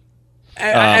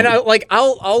 and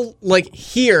I'll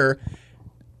hear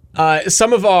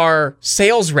some of our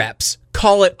sales reps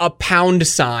call it a pound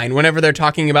sign whenever they're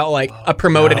talking about a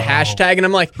promoted hashtag, and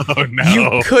I'm like,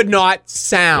 you could not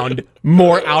sound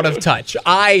more out of touch.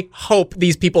 I hope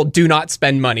these people do not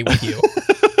spend money with you.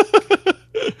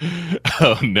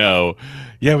 Oh no.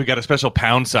 Yeah, we got a special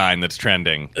pound sign that's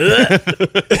trending.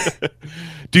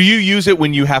 Do you use it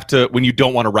when you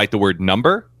don't want to write the word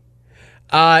number?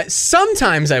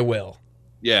 Sometimes I will.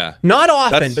 Yeah. Not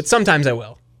often, but sometimes I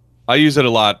will. I use it a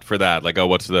lot for that. Like, oh,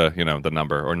 what's the the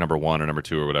number or number 1 or number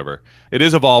 2 or whatever. It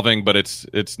is evolving, but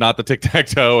it's not the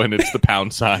tic-tac-toe and it's the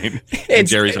pound sign. And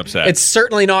Jerry's upset. It's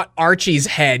certainly not Archie's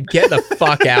head. Get the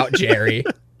fuck out, Jerry.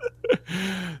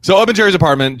 So up in Jerry's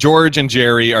apartment, George and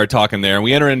Jerry are talking there, and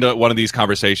we enter into one of these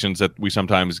conversations that we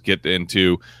sometimes get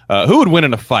into. Who would win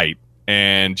in a fight?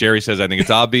 And Jerry says, I think it's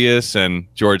obvious. And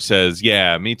George says,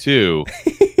 yeah, me too.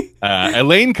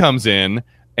 Elaine comes in.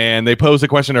 And they pose a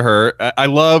question to her. I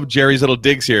love Jerry's little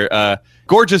digs here.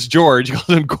 Gorgeous George, he calls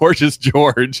him Gorgeous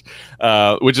George,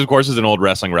 which of course is an old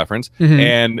wrestling reference. Mm-hmm.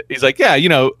 And he's like, yeah,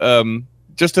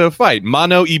 just a fight,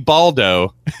 mano y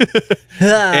baldo.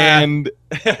 and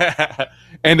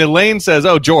Elaine says,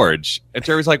 oh, George. And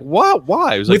Jerry's like, what?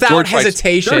 Why? It was like, without George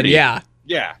hesitation, yeah.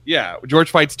 Yeah. George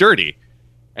fights dirty.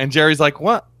 And Jerry's like,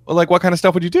 what? Well, like, what kind of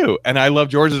stuff would you do? And I love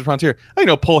George's response here.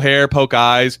 Pull hair, poke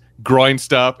eyes, groin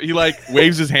stuff. He like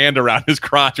waves his hand around his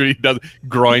crotch when he does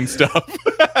groin stuff.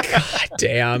 God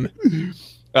damn.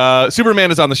 Superman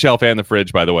is on the shelf and the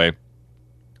fridge, by the way,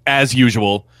 as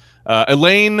usual.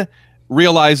 Elaine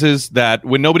realizes that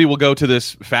when nobody will go to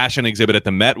this fashion exhibit at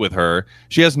the Met with her,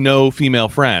 she has no female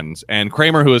friends. And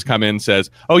Kramer, who has come in, says,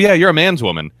 oh, yeah, you're a man's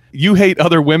woman. You hate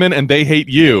other women and they hate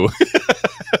you.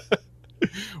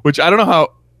 Which I don't know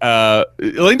how...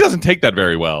 Elaine doesn't take that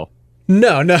very well.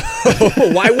 No.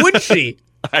 Why would she?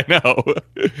 I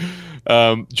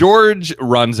know. George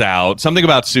runs out. Something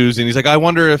about Susan. He's like, I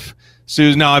wonder if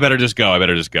Susan... No, I better just go.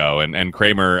 And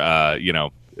Kramer,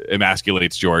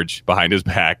 emasculates George behind his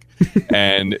back.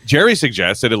 And Jerry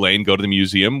suggests that Elaine go to the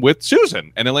museum with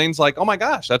Susan. And Elaine's like, oh my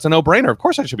gosh, that's a no-brainer. Of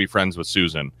course I should be friends with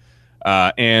Susan.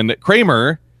 And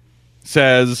Kramer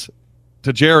says...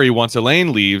 to Jerry, once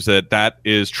Elaine leaves, that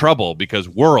is trouble because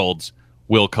worlds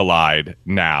will collide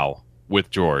now with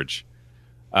George.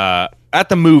 At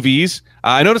the movies,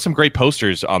 I noticed some great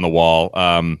posters on the wall.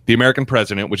 The American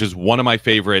President, which is one of my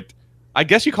favorite, I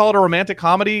guess you call it a romantic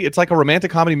comedy. It's like a romantic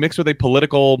comedy mixed with a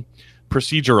political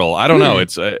procedural. I don't know.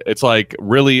 It's like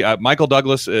really, Michael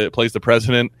Douglas plays the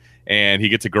president and he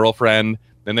gets a girlfriend.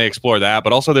 Then they explore that,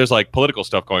 but also there's like political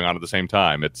stuff going on at the same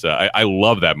time. It's I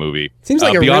love that movie. Seems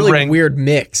like a really weird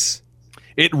mix.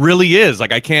 It really is.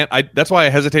 Like that's why I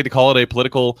hesitate to call it a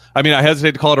political. I mean, I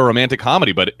hesitate to call it a romantic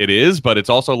comedy, but it is. But it's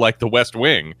also like The West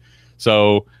Wing.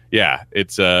 So yeah,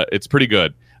 it's pretty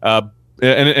good. And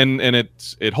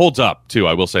it holds up too.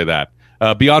 I will say that.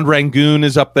 Beyond Rangoon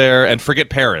is up there, and Forget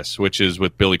Paris, which is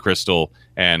with Billy Crystal,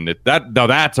 and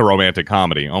that's a romantic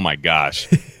comedy. Oh my gosh,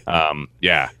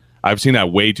 yeah. I've seen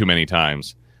that way too many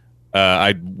times.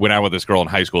 I went out with this girl in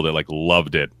high school that like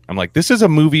loved it. I'm like, this is a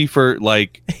movie for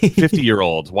like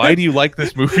 50-year-olds. Why do you like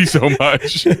this movie so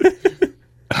much?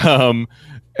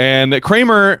 And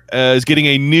Kramer is getting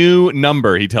a new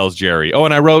number, he tells Jerry. Oh,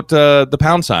 and I wrote the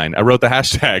pound sign. I wrote the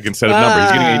hashtag instead of number.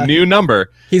 He's getting a new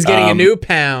number. He's getting a new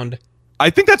pound.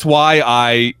 I think that's why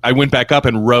I went back up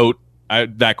and wrote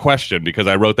that question, because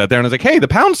I wrote that there and I was like, hey, the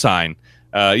pound sign.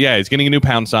 Yeah, he's getting a new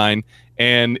pound sign.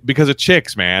 And because of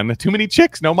chicks, man. Too many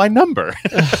chicks know my number.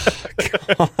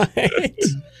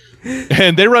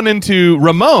 And they run into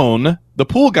Ramon, the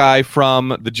pool guy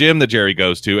from the gym that Jerry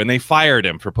goes to, and they fired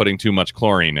him for putting too much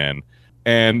chlorine in.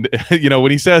 And, when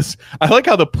he says, I like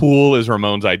how the pool is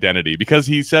Ramon's identity, because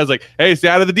he says, like, hey, stay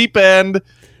out of the deep end.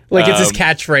 Like it's his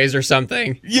catchphrase or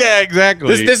something. Yeah, exactly.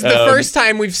 This is the first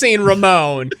time we've seen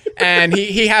Ramon, and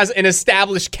he has an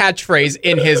established catchphrase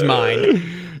in his mind.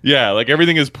 Yeah, like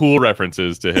everything is pool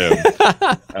references to him.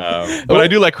 But I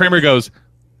do like Kramer goes,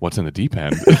 what's in the deep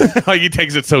end? Like he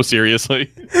takes it so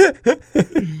seriously.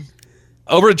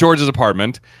 Over at George's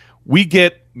apartment, we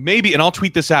get maybe, and I'll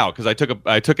tweet this out because I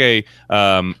took a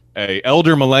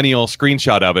elder millennial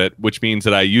screenshot of it, which means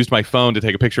that I used my phone to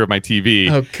take a picture of my TV.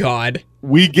 Oh God.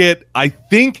 We get, I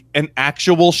think, an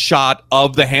actual shot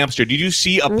of the hamster. Did you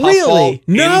see a puffball really?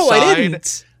 No, inside I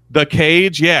didn't. The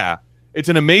cage? Yeah. It's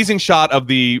an amazing shot of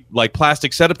the like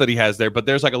plastic setup that he has there, but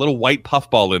there's like a little white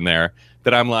puffball in there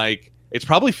that I'm like, it's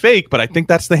probably fake, but I think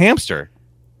that's the hamster.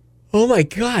 Oh my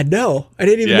God, no. I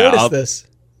didn't even notice this.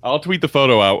 I'll tweet the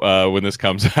photo out when this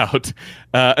comes out.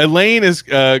 Elaine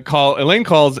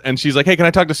calls and she's like, hey, can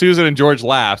I talk to Susan? And George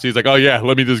laughs. He's like, oh yeah,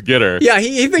 let me just get her. Yeah,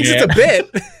 he thinks it's a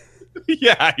bit.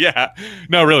 Yeah.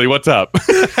 No, really, what's up?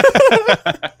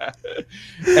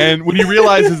 And when he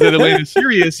realizes that Elaine is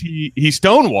serious, he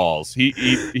stonewalls.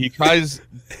 He tries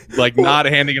like not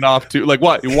handing it off to like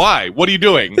what? Why? What are you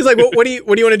doing? He's like, what do you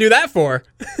want to do that for?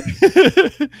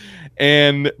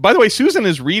 And by the way, Susan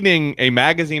is reading a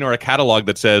magazine or a catalog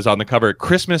that says on the cover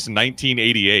Christmas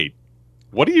 1988.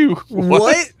 what are you?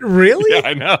 What? Really? Yeah,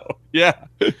 I know. Yeah.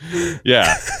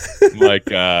 Yeah. I'm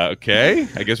like, okay.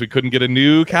 I guess we couldn't get a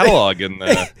new catalog in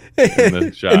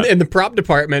the shot. In the prop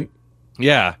department.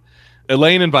 Yeah.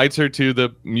 Elaine invites her to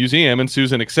the museum, and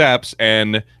Susan accepts,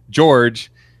 and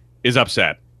George is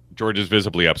upset. George is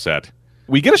visibly upset.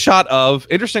 We get a shot of,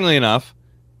 interestingly enough,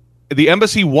 the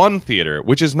Embassy One Theater,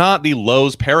 which is not the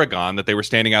Lowe's Paragon that they were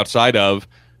standing outside of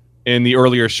in the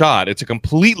earlier shot. It's a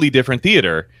completely different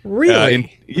theater.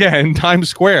 Really? In Times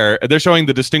Square. They're showing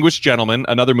The Distinguished Gentleman,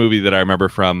 another movie that I remember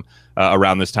from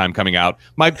around this time coming out.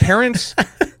 My parents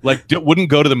wouldn't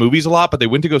go to the movies a lot, but they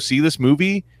went to go see this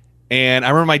movie. And I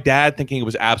remember my dad thinking it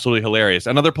was absolutely hilarious.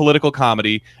 Another political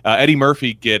comedy. Eddie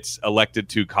Murphy gets elected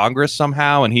to Congress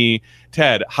somehow, and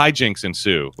Ted, hijinks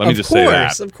ensue. Let me just say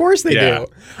that. Of course they do.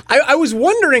 I was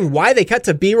wondering why they cut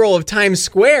to B-roll of Times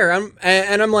Square.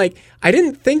 I'm like, I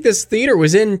didn't think this theater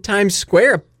was in Times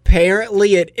Square.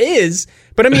 Apparently it is.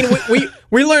 But I mean,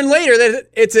 we learn later that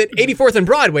it's at 84th and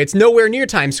Broadway. It's nowhere near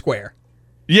Times Square.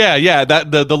 Yeah.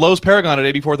 That the Lowe's Paragon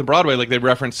at 84th and Broadway, like they've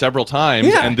referenced several times.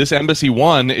 Yeah. And this Embassy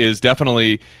One is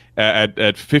definitely at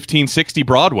 1560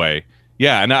 Broadway.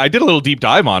 Yeah, and I did a little deep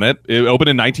dive on it. It opened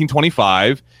in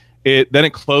 1925. Then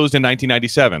it closed in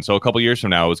 1997. So a couple years from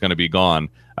now, it was going to be gone.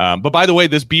 But by the way,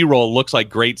 this B-roll looks like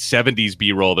great 70s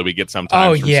B-roll that we get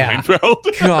sometimes from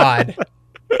Seinfeld. God.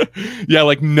 Yeah,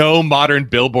 like no modern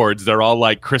billboards. They're all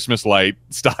like Christmas light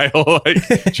style,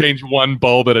 like change one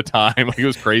bulb at a time. Like it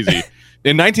was crazy.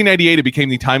 In 1998, it became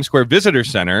the Times Square Visitor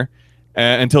Center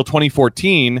until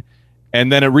 2014.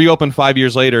 And then it reopened 5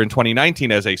 years later in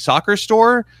 2019 as a soccer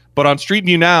store. But on Street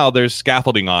View now, there's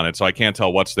scaffolding on it, so I can't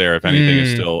tell what's there if anything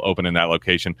is still open in that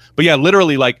location. But yeah,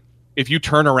 literally, like if you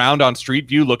turn around on Street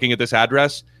View looking at this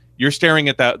address, you're staring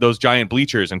at those giant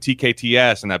bleachers and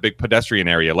TKTS and that big pedestrian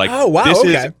area. Like, this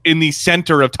is in the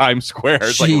center of Times Square.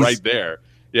 It's like right there.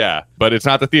 Yeah, but it's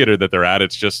not the theater that they're at.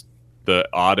 It's just the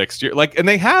odd exterior. Like, and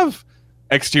they have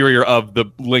exterior of the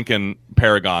Lincoln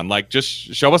Paragon. Like, just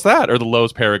show us that, or the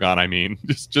Lowe's Paragon. I mean,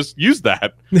 just use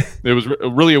that. It was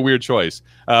really a weird choice.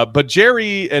 But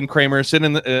Jerry and Kramer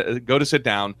go to sit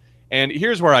down. And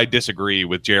here's where I disagree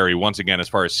with Jerry once again as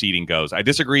far as seating goes. I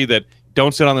disagree that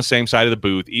don't sit on the same side of the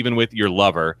booth, even with your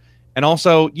lover. And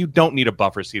also, you don't need a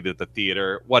buffer seat at the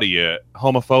theater. What are you,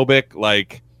 homophobic?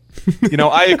 Like, you know,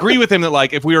 I agree with him that,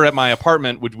 like, if we were at my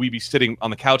apartment, would we be sitting on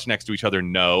the couch next to each other?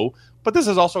 No. But this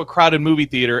is also a crowded movie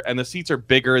theater, and the seats are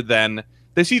bigger than...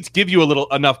 The seats give you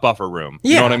enough buffer room.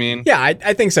 You know what I mean? Yeah,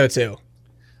 I think so, too.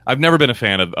 I've never been a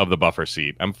fan of the buffer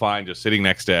seat. I'm fine just sitting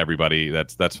next to everybody.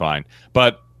 That's fine.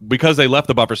 But because they left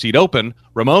the buffer seat open,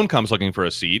 Ramon comes looking for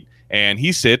a seat, and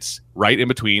he sits right in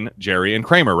between Jerry and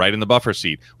Kramer, right in the buffer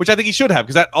seat, which I think he should have,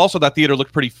 because that theater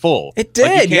looked pretty full. It did,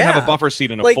 like, you can't have a buffer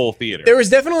seat in a full theater. There was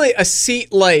definitely a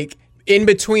seat, like, in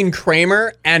between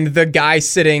Kramer and the guy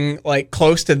sitting, like,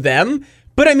 close to them.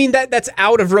 But, I mean, that's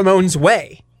out of Ramon's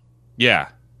way. Yeah.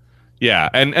 Yeah,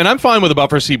 and I'm fine with a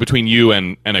buffer seat between you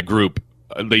and a group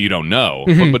that you don't know,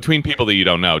 but between people that you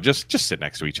don't know, just sit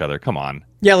next to each other. Come on.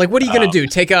 Yeah, like what are you gonna do?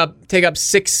 Take up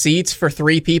 6 seats for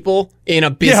 3 people in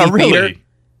a busy theater?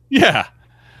 Yeah.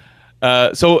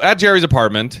 So at Jerry's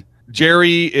apartment,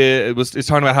 Jerry is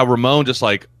talking about how Ramon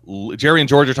Jerry and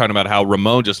George are talking about how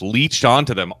Ramon just leached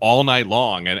onto them all night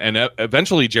long, and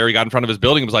eventually Jerry got in front of his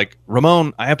building and was like,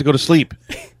 "Ramon, I have to go to sleep."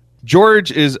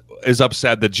 George is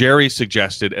upset that Jerry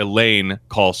suggested Elaine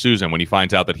call Susan when he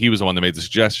finds out that he was the one that made the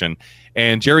suggestion.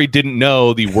 And Jerry didn't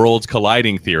know the worlds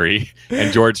colliding theory,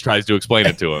 and George tries to explain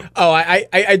it to him. Oh,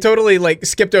 I totally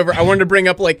skipped over. I wanted to bring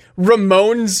up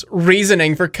Ramon's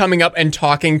reasoning for coming up and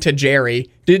talking to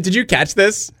Jerry. Did you catch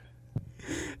this?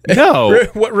 No.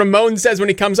 What Ramon says when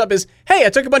he comes up is, "Hey, I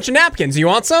took a bunch of napkins. You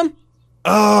want some?"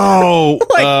 Oh,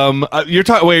 you're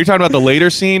talking about the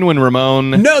later scene when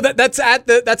Ramon? No, that's at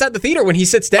the theater when he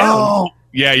sits down. Oh,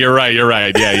 yeah, you're right.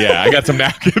 Yeah. I got some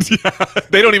napkins. Yeah.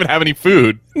 They don't even have any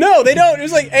food. No, they don't. It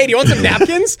was like, "Hey, do you want some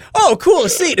napkins?" "Oh, cool, a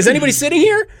seat. Is anybody sitting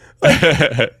here?"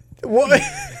 Like, what?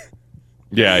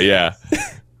 Yeah.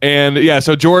 And yeah,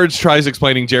 so George tries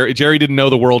explaining Jerry didn't know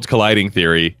the worlds colliding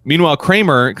theory. Meanwhile,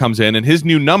 Kramer comes in, and his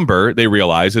new number, they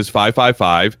realize, is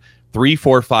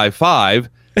 555-3455.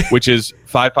 Which is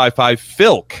 555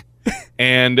 Filk.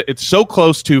 And it's so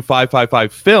close to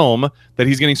 555 Film that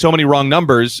he's getting so many wrong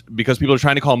numbers because people are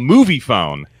trying to call movie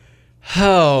phone.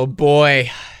 Oh,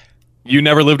 boy. You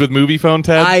never lived with movie phone,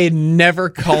 Ted? I never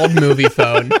called movie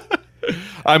phone.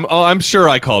 I'm sure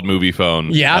I called movie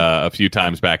phone a few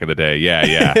times back in the day.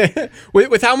 Yeah.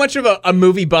 with how much of a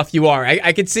movie buff you are,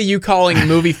 I could see you calling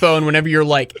movie phone whenever you're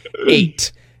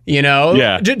 8, you know?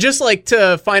 Yeah. Just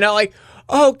to find out,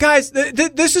 oh guys,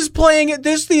 this is playing at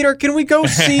this theater. Can we go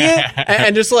see it?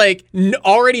 And just like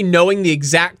already knowing the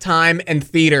exact time and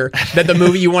theater that the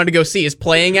movie you wanted to go see is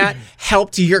playing at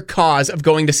helped your cause of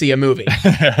going to see a movie.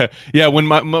 Yeah, when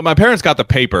my parents got the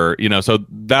paper, so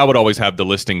that would always have the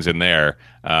listings in there.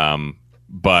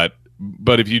 But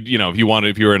if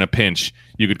if you were in a pinch,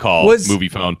 you could call Movie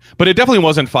Phone. But it definitely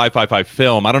wasn't 555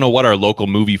 Film. I don't know what our local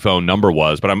Movie Phone number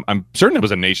was, but I'm certain it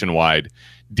was a nationwide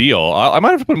deal. I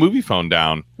might have to put Movie Phone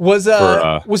down. Was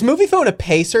Movie Phone a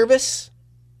pay service?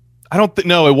 I don't think.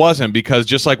 No, it wasn't, because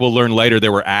just like we'll learn later,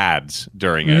 there were ads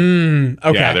during it.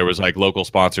 Okay. Yeah, there was like local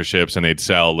sponsorships, and they'd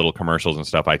sell little commercials and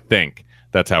stuff. I think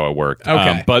that's how it worked.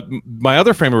 Okay. But my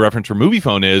other frame of reference for Movie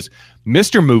Phone is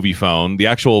Mr. Movie Phone, the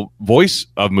actual voice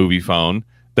of Movie Phone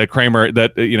that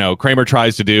Kramer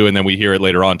tries to do, and then we hear it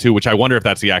later on too. Which I wonder if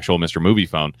that's the actual Mr. Movie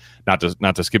Phone. Not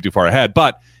to skip too far ahead,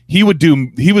 but he was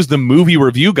the movie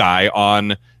review guy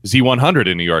on Z100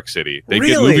 in New York City. They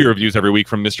get movie reviews every week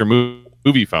from Mr.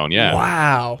 Movie Phone. Yeah.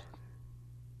 Wow.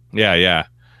 Yeah.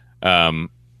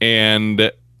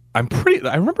 And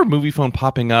I remember Movie Phone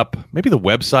popping up. Maybe the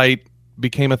website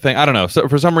became a thing. I don't know. So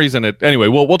for some reason, anyway,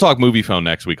 we'll talk Movie Phone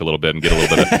next week a little bit and get a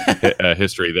little bit of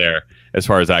history there as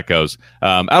far as that goes.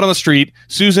 Out on the street,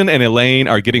 Susan and Elaine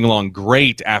are getting along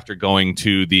great after going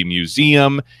to the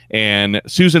museum, and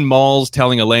Susan Mauls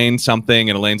telling Elaine something,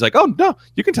 and Elaine's like, "Oh no,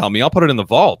 you can tell me. I'll put it in the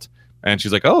vault." And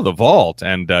she's like, "Oh, the vault."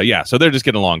 And so they're just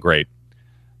getting along great.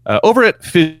 Over at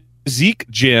Physique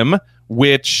Gym,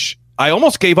 which I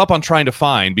almost gave up on trying to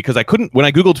find, because I couldn't, when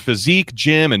I Googled Physique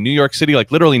Gym in New York City,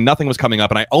 like literally nothing was coming up,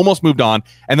 and I almost moved on.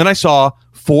 And then I saw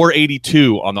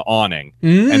 482 on the awning,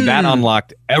 and that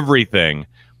unlocked everything.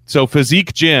 So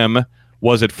Physique Gym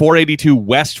was at 482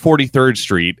 West 43rd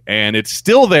Street, and it's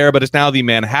still there, but it's now the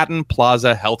Manhattan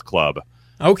Plaza Health Club.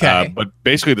 Okay. But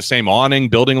basically the same awning.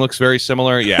 Building looks very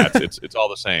similar. Yeah, it's all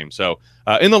the same. So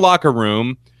in the locker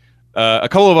room, a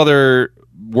couple of other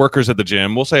workers at the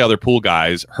gym, we'll say other pool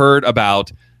guys, heard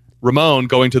about Ramon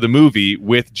going to the movie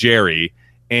with Jerry,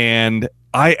 and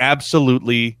I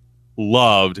absolutely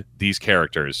loved these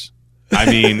characters. I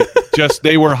mean,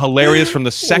 they were hilarious from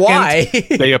the second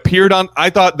they appeared on. I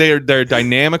thought their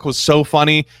dynamic was so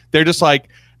funny. They're just like,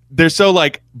 they're so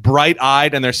like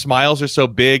bright-eyed, and their smiles are so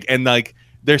big, and like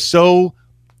they're so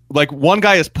like, one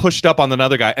guy is pushed up on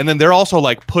another guy, and then they're also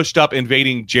like pushed up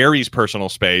invading Jerry's personal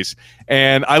space.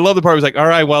 And I love the part where he's like, all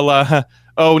right, well,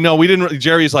 oh no, we didn't.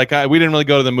 Jerry's like, we didn't really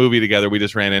go to the movie together. We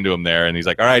just ran into him there. And he's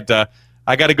like, all right,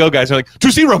 I got to go, guys. They're like,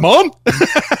 to see Ramon?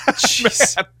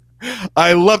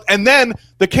 I loved, and then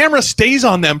the camera stays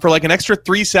on them for like an extra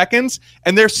 3 seconds,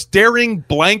 and they're staring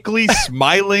blankly,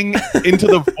 smiling into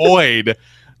the void.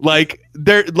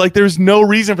 There's no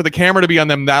reason for the camera to be on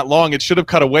them that long. It should have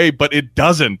cut away, but it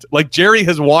doesn't. Like, Jerry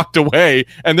has walked away,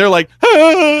 and they're like,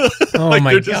 ah! Oh like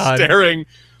my they're God. just staring.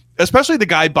 Especially the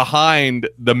guy behind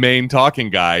the main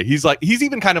talking guy. He's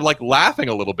even kind of like laughing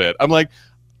a little bit. I'm like,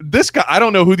 this guy, I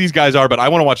don't know who these guys are, but I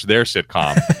want to watch their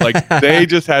sitcom. Like, they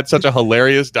just had such a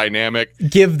hilarious dynamic.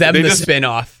 Give them the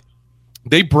spin-off.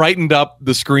 They brightened up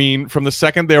the screen from the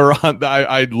second they were on.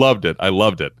 I loved it. I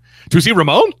loved it. To see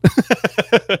Ramon?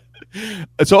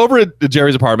 So over at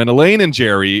Jerry's apartment, Elaine and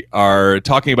Jerry are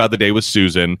talking about the day with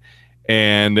Susan.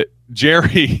 And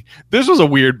Jerry, this was a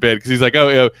weird bit, because he's like,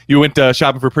 oh, you went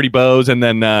shopping for pretty bows, and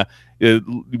then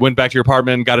went back to your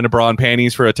apartment and got in a bra and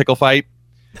panties for a tickle fight.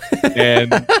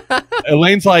 And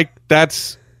Elaine's like,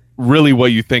 that's really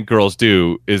what you think girls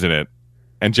do, isn't it?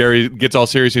 And Jerry gets all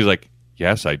serious. He's like,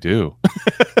 yes, I do.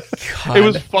 It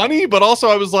was funny, but also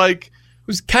I was like, it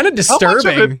was kind of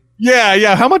disturbing.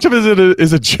 Yeah. How much of it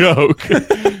is a joke?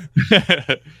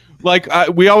 Like,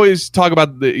 we always talk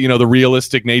about the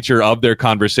realistic nature of their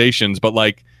conversations, but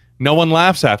like, no one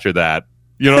laughs after that.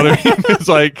 You know what I mean? It's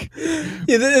like,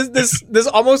 yeah, this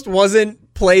almost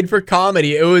wasn't played for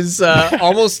comedy. It was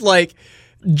almost like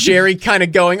Jerry kind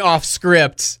of going off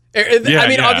script.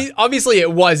 Obviously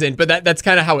it wasn't, but that's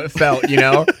kind of how it felt, you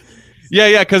know?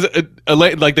 Yeah, because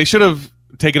like they should have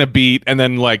taken a beat and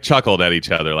then like chuckled at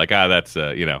each other, like, that's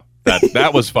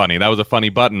that was funny. That was a funny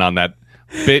button on that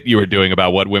bit you were doing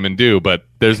about what women do, but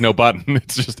there's no button.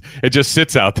 It just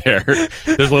sits out there. There's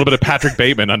a little bit of Patrick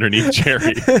Bateman underneath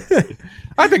Jerry.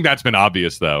 I think that's been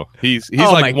obvious, though. He's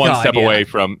like one step away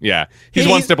from he's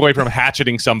one step away from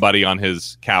hatcheting somebody on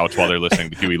his couch while they're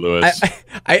listening to Huey Lewis.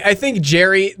 I think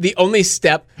Jerry, the only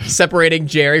step separating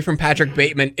Jerry from Patrick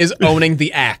Bateman is owning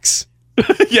the axe.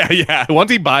 Yeah.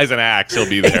 Once he buys an axe, he'll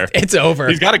be there. It's over.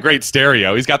 He's got a great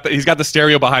stereo. He's got the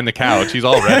stereo behind the couch. He's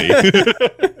all ready.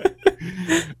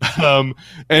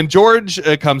 And George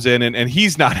comes in and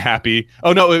he's not happy.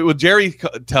 Oh no, Jerry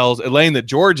tells Elaine that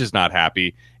George is not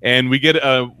happy. And we get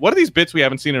one of these bits we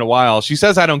haven't seen in a while. She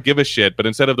says, "I don't give a shit," but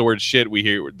instead of the word "shit," we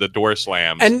hear the door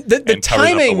slams. And the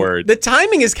timing, the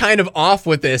timing is kind of off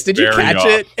with this. Did you catch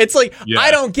it? It's like,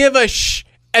 "I don't give a sh,"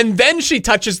 and then she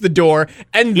touches the door,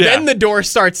 and then the door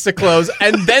starts to close,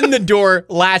 and then the door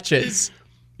latches.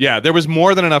 Yeah, there was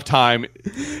more than enough time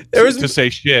to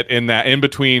say shit in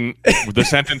between the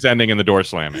sentence ending and the door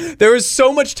slamming. There was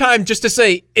so much time just to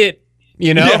say it,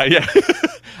 you know? Yeah.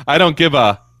 I don't give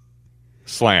a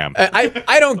slam.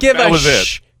 I don't give a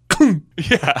sh.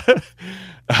 Yeah.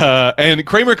 And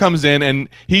Kramer comes in and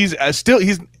he's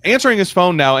answering his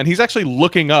phone now, and he's actually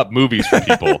looking up movies for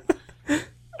people.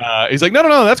 He's like,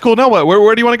 no, that's cool. No, what?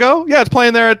 Where do you want to go? Yeah, it's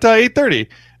playing there at 8:30.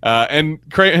 And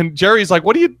Jerry's like,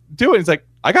 "What are you doing?" He's like,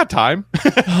 "I got time."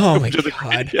 Oh my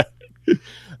God.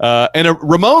 And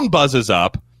Ramon buzzes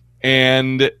up,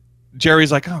 and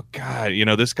Jerry's like, "Oh God,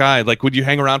 this guy, like, would you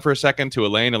hang around for a second?" to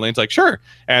Elaine. Elaine's like, "Sure."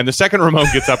 And the second Ramon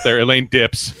gets up there, Elaine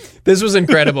dips. This was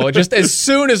incredible. Just as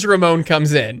soon as Ramon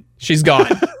comes in, she's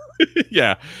gone.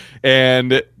 Yeah.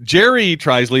 And Jerry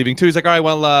tries leaving too. He's like, "All right,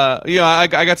 well, I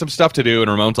got some stuff to do." And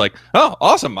Ramon's like, "Oh,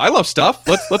 awesome. I love stuff.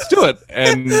 Let's do it."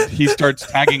 And he starts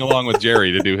tagging along with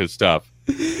Jerry to do his stuff.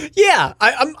 Yeah,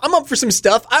 I'm up for some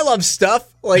stuff. I love stuff.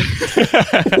 Like,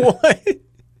 what?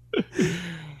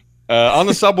 On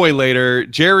the subway later,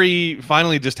 Jerry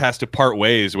finally just has to part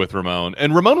ways with Ramon.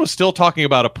 And Ramon was still talking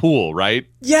about a pool, right?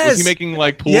 Yes. Was he making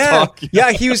like pool talk?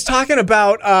 Yeah, he was talking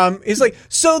about, he's like,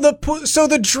 so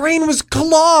the drain was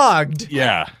clogged.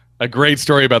 Yeah, a great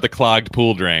story about the clogged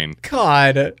pool drain.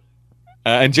 God.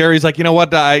 And Jerry's like, "You know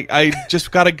what? I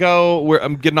just got to go.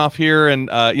 I'm getting off here." And,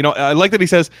 I like that he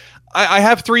says, I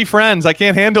have 3 friends. I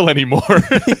can't handle anymore.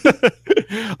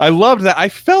 I loved that. I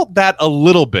felt that a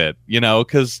little bit,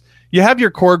 because you have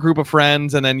your core group of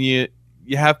friends, and then you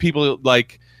have people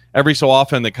like every so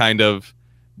often that kind of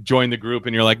join the group,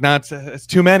 and you're like, "Nah, it's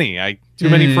too many. Too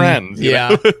many friends."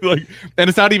 Yeah. Like, and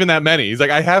it's not even that many. He's like,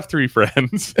 "I have 3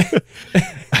 friends."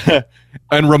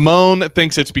 And Ramon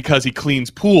thinks it's because he cleans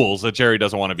pools that Jerry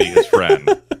doesn't want to be his friend,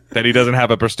 that he doesn't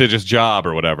have a prestigious job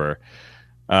or whatever.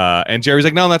 And Jerry's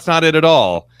like, "No, that's not it at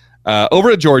all."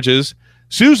 Over at George's,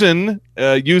 Susan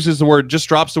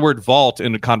drops the word vault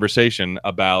in a conversation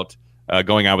about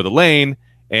going out with Elaine.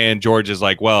 And George is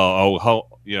like, "Well,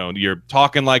 you're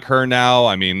talking like her now.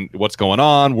 I mean, what's going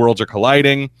on? Worlds are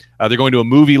colliding." They're going to a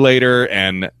movie later,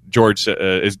 and George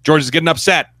is getting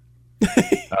upset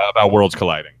about worlds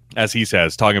colliding, as he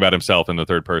says, talking about himself in the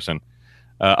third person.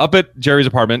 Up at Jerry's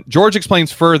apartment, George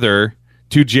explains further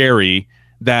to Jerry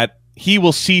that he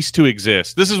will cease to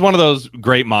exist. This is one of those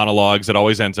great monologues that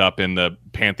always ends up in the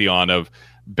pantheon of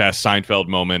best Seinfeld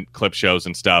moment clip shows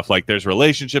and stuff. Like, there's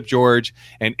Relationship George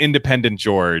and Independent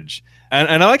George.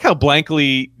 And I like how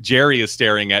blankly Jerry is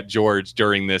staring at George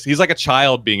during this. He's like a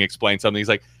child being explained something. He's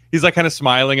like kind of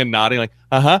smiling and nodding like,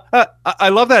 I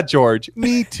love that, George.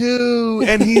 Me too.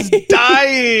 And he's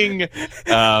dying.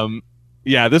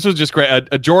 Yeah, this was just great.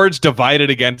 A George divided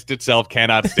against itself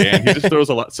cannot stand. He just throws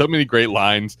so many great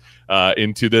lines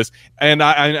into this, and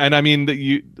I mean,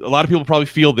 a lot of people probably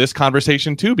feel this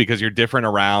conversation too, because you're different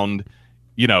around,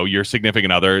 your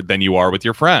significant other than you are with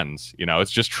your friends.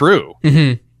 It's just true.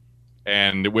 Mm-hmm.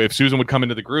 And if Susan would come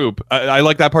into the group, I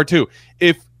like that part too.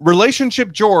 If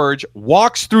Relationship George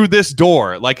walks through this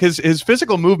door, like his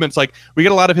physical movements, like we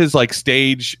get a lot of his like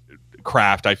stage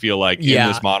craft. I feel like in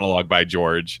this monologue by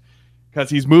George. Because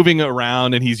he's moving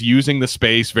around and he's using the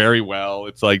space very well.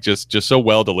 It's like just so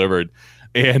well delivered.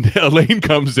 And Elaine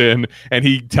comes in and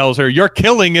he tells her, "You're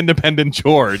killing Independent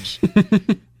George."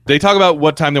 They talk about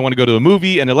what time they want to go to a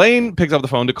movie, and Elaine picks up the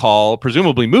phone to call,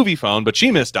 presumably movie phone, but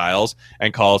she misdials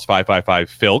and calls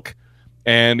 555-FILK.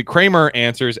 And Kramer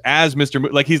answers as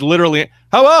Mr. Like he's literally,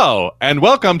 "Hello and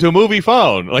welcome to Movie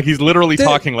Phone." Like he's literally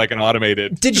talking like an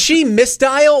automated. Did she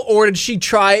misdial, or did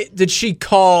she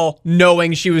call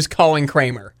knowing she was calling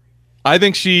Kramer? I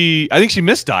think she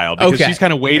misdialed because she's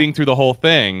kind of waiting through the whole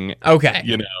thing.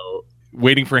 Okay.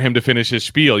 Waiting for him to finish his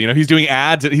spiel. He's doing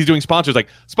ads, he's doing sponsors, like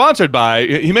sponsored by,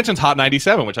 he mentions Hot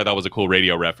 97, which I thought was a cool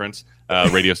radio reference.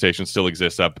 Radio station still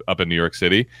exists up in New York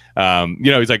City.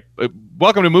 He's like,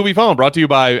 "Welcome to Movie Phone, brought to you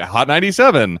by Hot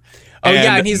 97.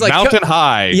 And he's like, Mountain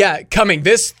High. Yeah, coming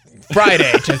this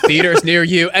Friday to theaters near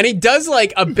you. And he does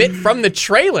like a bit from the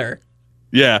trailer.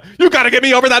 Yeah, "You got to get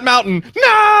me over that mountain."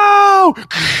 No!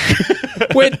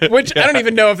 Which I don't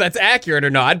even know if that's accurate or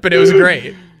not, but it was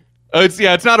great.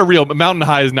 It's not a real, Mountain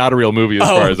High is not a real movie as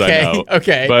far as I know.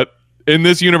 Okay. But In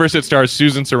this universe, it stars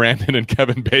Susan Sarandon and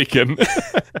Kevin Bacon.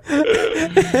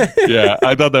 Yeah,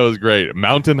 I thought that was great.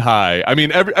 Mountain High. I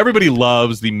mean, everybody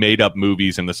loves the made-up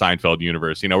movies in the Seinfeld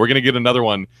universe. You know, we're going to get another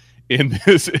one in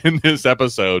this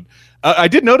episode. I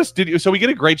did notice. So we get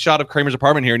a great shot of Kramer's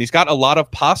apartment here, and he's got a lot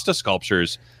of pasta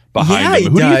sculptures behind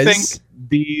him. Who do you think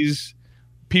these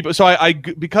people? So I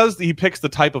because he picks the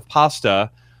type of pasta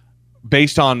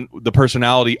based on the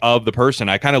personality of the person,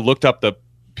 I kind of looked up the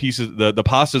pieces, the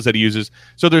pastas that he uses.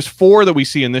 So there's 4 that we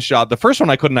see in this shot. The first one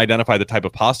I couldn't identify the type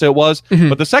of pasta it was,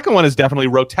 but the second one is definitely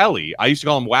rotelli. I used to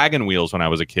call them wagon wheels when I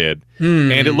was a kid,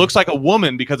 and it looks like a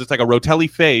woman because it's like a rotelli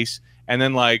face, and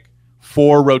then like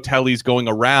 4 rotellis going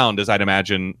around, as I'd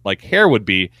imagine like hair would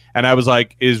be. And I was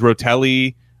like, is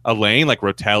rotelli Elaine, like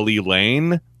Rotelli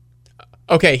Lane?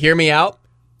 Okay, hear me out.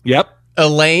 Yep.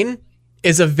 Elaine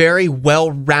is a very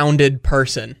well-rounded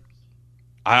person.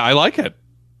 I like it.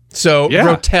 So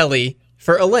Rotelli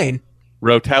for Elaine.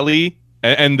 Rotelli,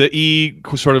 and the E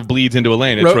sort of bleeds into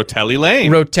Elaine. It's Rotelli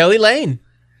Lane. Rotelli Lane.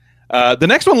 The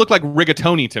next one looked like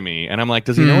rigatoni to me, and I'm like,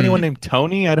 does he know anyone named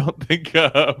Tony? I don't think.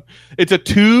 It's a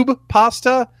tube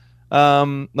pasta,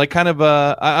 like kind of.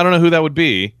 I don't know who that would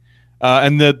be.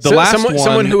 And the last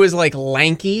someone who is like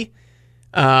lanky.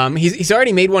 He's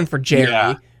already made one for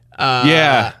Jerry.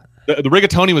 Yeah. The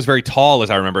rigatoni was very tall, as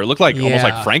I remember. It looked like almost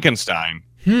like Frankenstein.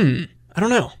 I don't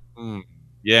know.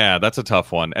 Yeah, that's a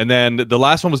tough one. And then the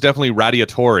last one was definitely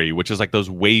radiatori, which is like those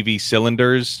wavy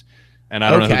cylinders. And I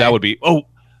don't know who that would be. Oh,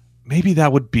 maybe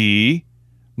that would be.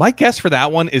 My guess for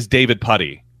that one is David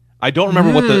Putty. I don't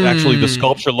remember what the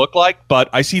sculpture looked like, but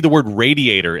I see the word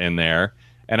radiator in there,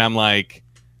 and I'm like,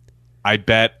 I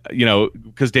bet,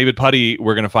 because David Putty,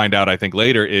 we're going to find out, I think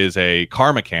later, is a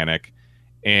car mechanic,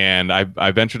 and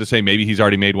I venture to say maybe he's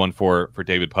already made one for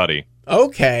David Putty.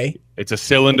 Okay. It's a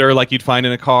cylinder like you'd find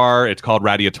in a car. It's called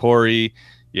radiatori.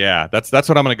 Yeah, that's what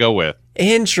I'm going to go with.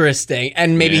 Interesting.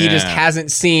 And maybe he just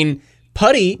hasn't seen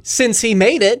Putty since he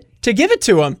made it to give it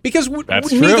to him, because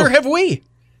neither have we.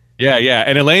 Yeah.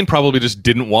 And Elaine probably just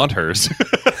didn't want hers.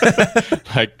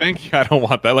 Like, thank you, I don't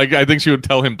want that. Like, I think she would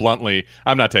tell him bluntly,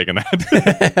 I'm not taking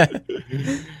that.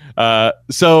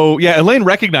 So, Elaine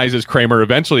recognizes Kramer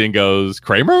eventually and goes,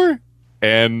 Kramer?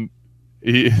 And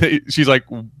she's like,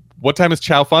 what time is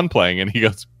Chow Fun playing? And he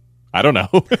goes, I don't know.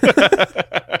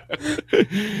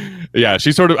 Yeah,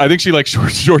 she sort of, I think she like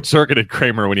short-circuited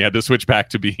Kramer when he had to switch back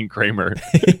to being Kramer.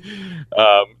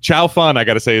 Chow Fun, I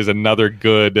gotta say, is another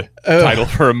good title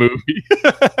for a movie.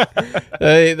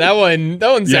 That one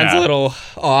sounds a little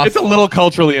off. It's a little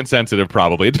culturally insensitive,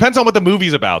 probably. It depends on what the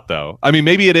movie's about, though. I mean,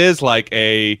 maybe it is like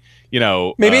maybe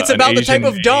it's about the type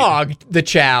of dog, the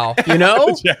Chow, Chow,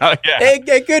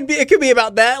 it could be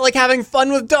about that, like having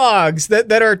fun with dogs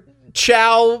that are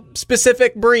Chow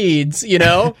specific breeds,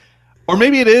 Or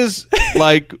maybe it is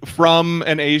like from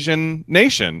an Asian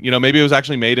nation. Maybe it was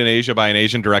actually made in Asia by an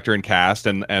Asian director and cast,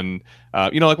 and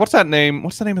like what's that name?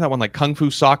 What's the name of that one? Like Kung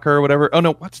Fu Soccer or whatever. Oh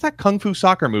no, what's that Kung Fu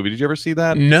Soccer movie? Did you ever see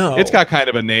that? No. It's got kind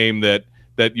of a name that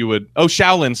you would. Oh,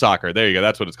 Shaolin Soccer. There you go.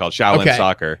 That's what it's called. Shaolin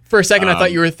Soccer. For a second, I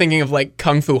thought you were thinking of like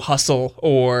Kung Fu Hustle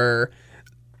or.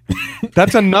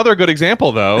 That's another good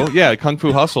example, though. Yeah, Kung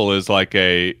Fu Hustle is like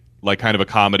kind of a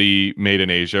comedy made in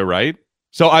Asia, right?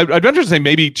 So I'd venture to say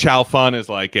maybe Chow Fun is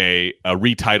like a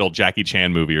retitled Jackie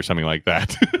Chan movie or something like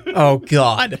that. Oh,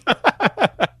 God.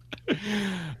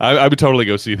 I would totally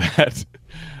go see that.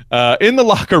 In the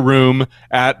locker room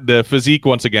at the Physique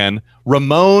once again,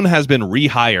 Ramon has been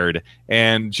rehired,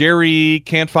 and Jerry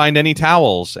can't find any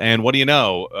towels. And what do you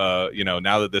know?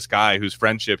 Now that this guy whose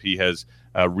friendship he has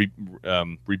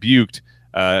rebuked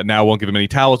now won't give him any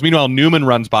towels. Meanwhile, Newman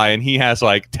runs by, and he has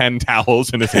like 10 towels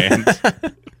in his hands.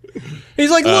 He's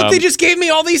like, look, they just gave me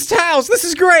all these towels. This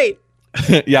is great.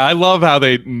 Yeah, I love how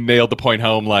they nailed the point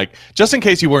home. Like, just in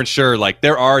case you weren't sure, like,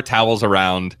 there are towels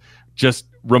around. Just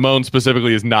Ramon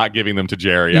specifically is not giving them to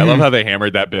Jerry. I love how they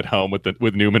hammered that bit home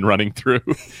with Newman running through.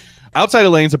 Outside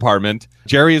Elaine's apartment,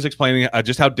 Jerry is explaining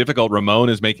just how difficult Ramon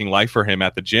is making life for him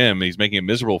at the gym. He's making it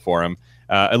miserable for him.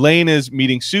 Elaine is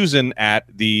meeting Susan at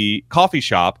the coffee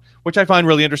shop, which I find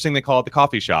really interesting. They call it the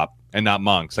coffee shop and not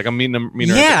Monk's. Like, I'm meeting her at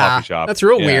the coffee shop. That's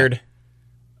real weird.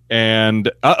 And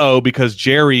because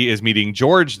Jerry is meeting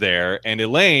George there, and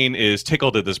Elaine is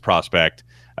tickled at this prospect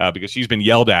because she's been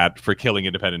yelled at for killing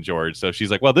Independent George. So she's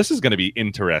like, well, this is going to be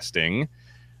interesting.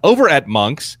 Over at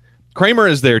Monk's, Kramer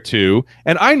is there too,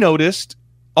 and I noticed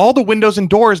all the windows and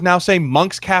doors now say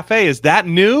Monk's Cafe. Is that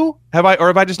new? Have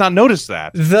I just not noticed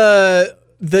that?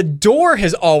 The door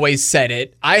has always said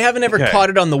it. I haven't ever caught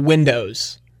it on the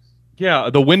windows.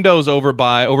 Yeah, the windows over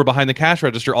behind the cash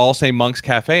register all say Monk's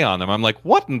Cafe on them. I'm like,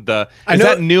 what in the... Is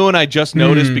that new and I just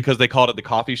noticed because they called it the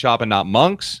coffee shop and not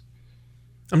Monk's?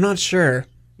 I'm not sure.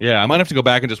 Yeah, I might have to go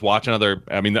back and just watch another...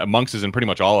 I mean, Monk's is in pretty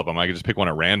much all of them. I could just pick one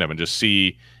at random and just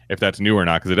see if that's new or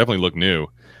not, because it definitely looked new.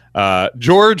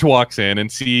 George walks in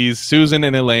and sees Susan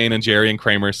and Elaine and Jerry and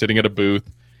Kramer sitting at a booth,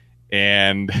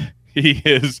 and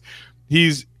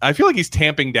I feel like he's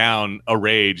tamping down a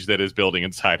rage that is building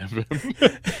inside of him.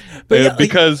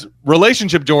 Because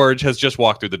relationship George has just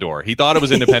walked through the door. He thought it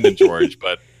was independent George,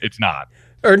 but it's not.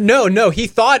 Or no, he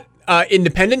thought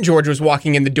independent George was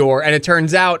walking in the door, and it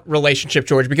turns out relationship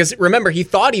George, because remember, he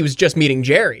thought he was just meeting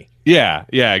Jerry. Yeah,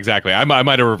 exactly. I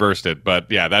might have reversed it, but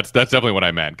yeah, that's definitely what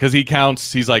I meant. Because he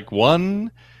counts, he's like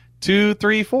 1, 2,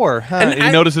 3, 4. Huh? And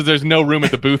he notices there's no room at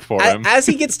the booth for him. As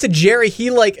he gets to Jerry, he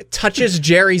like touches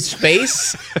Jerry's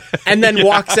face and then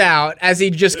walks out as he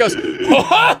just goes,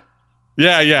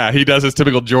 Yeah, he does his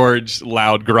typical George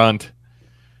loud grunt.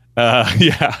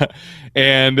 Yeah.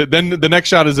 And then the next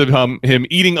shot is of him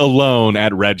eating alone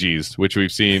at Reggie's, which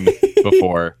we've seen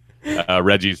before.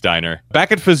 Reggie's Diner.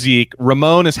 Back at Physique,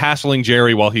 Ramon is hassling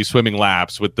Jerry while he's swimming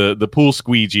laps with the pool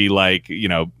squeegee, like,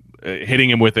 hitting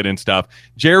him with it and stuff.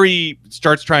 Jerry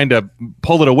starts trying to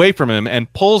pull it away from him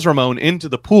and pulls Ramon into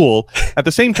the pool. At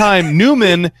the same time,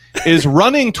 Newman is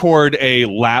running toward a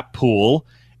lap pool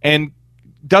and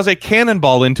does a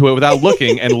cannonball into it without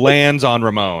looking and lands on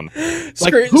Ramon.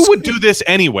 Like, who would do this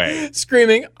anyway?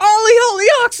 Screaming, Ollie,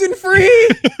 oxen free!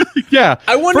 Yeah.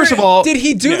 I wonder, first of all, did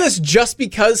he do this just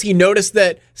because he noticed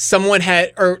that someone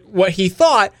had, or what he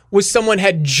thought was someone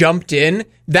had jumped in,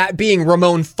 that being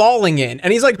Ramon falling in?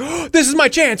 And he's like, this is my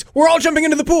chance. We're all jumping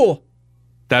into the pool.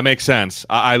 That makes sense.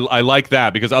 I like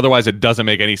that, because otherwise it doesn't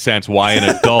make any sense why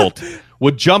an adult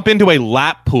would jump into a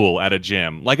lap pool at a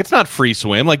gym. Like, it's not free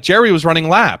swim. Like, Jerry was running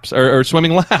laps or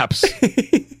swimming laps.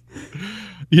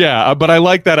 Yeah, but I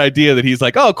like that idea that he's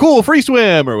like, oh, cool, free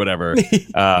swim or whatever.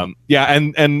 Yeah,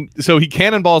 and so he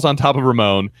cannonballs on top of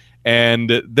Ramon,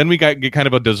 and then we get kind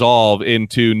of a dissolve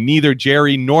into neither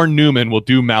Jerry nor Newman will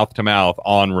do mouth-to-mouth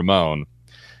on Ramon.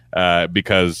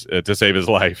 Because to save his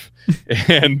life.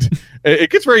 And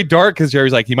it gets very dark because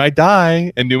Jerry's like, he might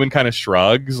die, and Newman kind of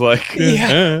shrugs like,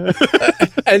 yeah.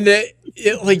 And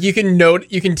like you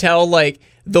can tell like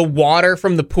the water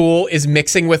from the pool is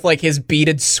mixing with like his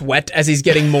beaded sweat as he's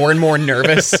getting more and more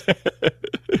nervous.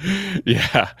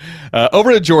 Yeah.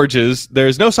 Over to George's,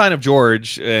 there's no sign of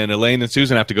George, and Elaine and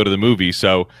Susan have to go to the movie,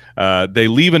 so they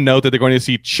leave a note that they're going to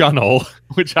see Chunnel,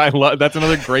 which I love. That's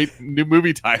another great new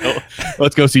movie title.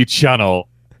 Let's go see Chunnel.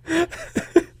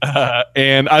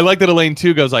 And I like that Elaine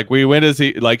too goes like, we went to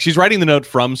see, like, she's writing the note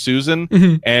from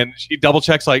Susan, and she double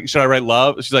checks like, should I write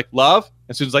love? She's like, love?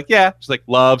 And Susan's like, yeah. She's like,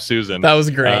 love, Susan. That was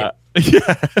great.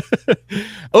 Yeah.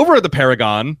 Over at the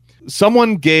Paragon,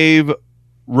 someone gave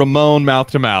Ramon mouth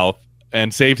to mouth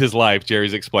and saved his life,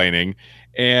 Jerry's explaining.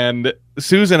 And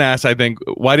Susan asks, I think,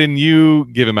 why didn't you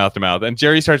give him mouth to mouth? And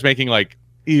Jerry starts making like,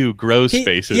 ew, gross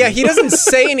faces. Yeah, he doesn't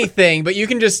say anything, but you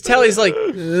can just tell he's like,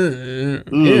 yuck.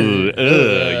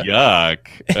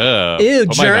 Ew,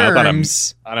 put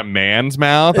germs. On a man's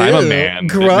mouth? I'm a man.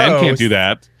 Gross. Men can't do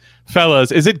that.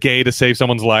 Fellas, is it gay to save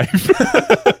someone's life?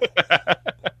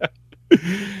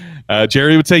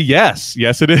 Jerry would say yes.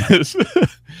 Yes, it is.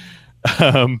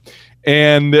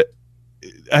 And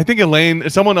I think Elaine,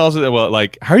 someone else, well,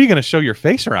 like, how are you going to show your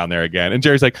face around there again? And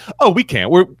Jerry's like, oh, we can't.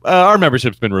 We're our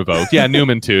membership's been revoked. Yeah,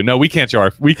 Newman too. No, we can't go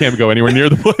anywhere near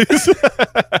the place.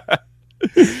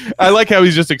 I like how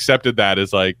he's just accepted that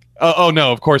as like, oh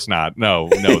no, of course not. No,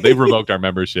 they've revoked our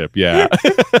membership. Yeah.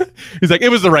 He's like, it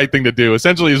was the right thing to do,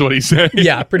 essentially is what he's saying.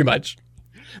 Yeah, pretty much.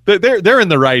 They're in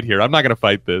the right here. I'm not going to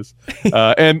fight this.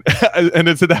 And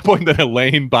it's at that point that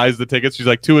Elaine buys the tickets. She's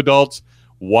like, 2 adults,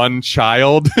 1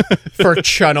 child. For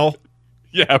Chunnel.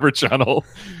 Yeah, for Chunnel.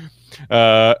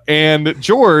 And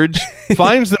George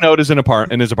finds the note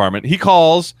in his apartment. He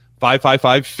calls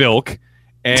 555 Filk.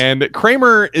 And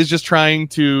Kramer is just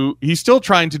he's still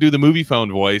trying to do the movie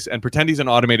phone voice and pretend he's an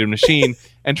automated machine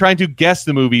and trying to guess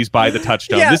the movies by the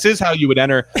touchtone. Yeah. This is how you would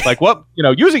enter, like, what,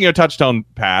 using your touchtone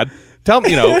pad,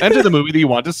 enter the movie that you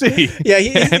want to see. Yeah,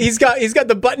 he's got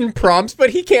the button prompts,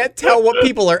 but he can't tell what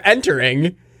people are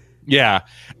entering. Yeah.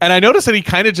 And I noticed that he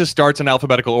kind of just starts in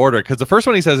alphabetical order, because the first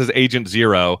one he says is Agent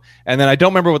Zero. And then I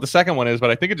don't remember what the second one is, but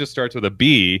I think it just starts with a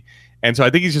B. And so I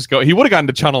think he would have gotten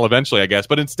to Chunnel eventually, I guess.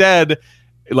 But instead,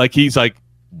 like, he's like,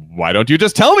 why don't you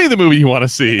just tell me the movie you want to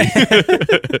see?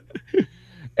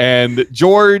 And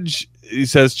George, he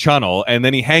says Chunnel, and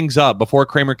then he hangs up before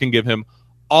Kramer can give him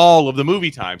all of the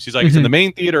movie times. She's like, it's in the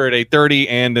main theater at 8:30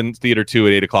 and in theater 2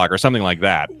 at 8 o'clock or something like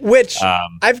that. Which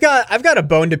I've got a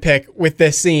bone to pick with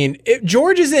this scene.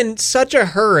 George is in such a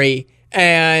hurry,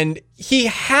 and he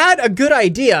had a good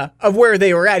idea of where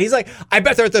they were at. He's like, I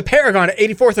bet they're at the Paragon at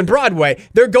 84th and Broadway.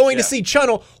 They're going to see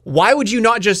Chunnel. Why would you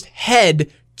not just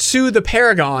head to the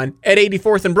Paragon at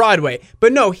 84th and Broadway?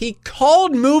 But no, he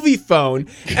called Movie Phone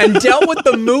and dealt with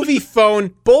the Movie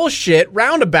Phone bullshit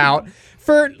roundabout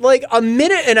for like a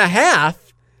minute and a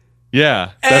half.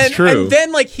 Yeah, that's true. And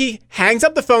then like he hangs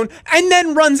up the phone and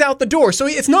then runs out the door. So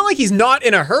it's not like he's not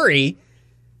in a hurry.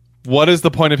 What is the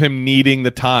point of him needing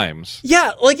the times?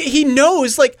 Yeah, like he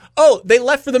knows like, oh, they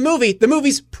left for the movie. The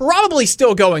movie's probably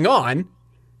still going on.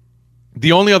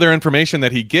 The only other information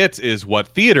that he gets is what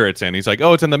theater it's in. He's like,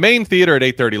 oh, it's in the main theater at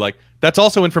 8:30. Like, that's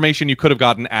also information you could have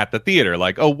gotten at the theater.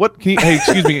 Like, oh, hey,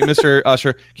 excuse me, Mr.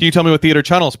 Usher, can you tell me what theater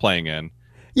Chunnel's playing in?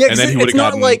 Yeah, because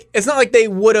it's not like they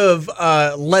would have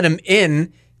let him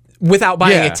in without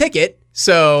buying a ticket.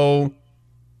 So,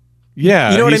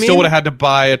 yeah, you know what I mean? He still would have had to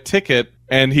buy a ticket,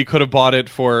 and he could have bought it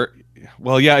for.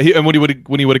 Well, yeah, and when he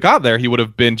would have got there, he would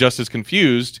have been just as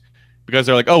confused. Because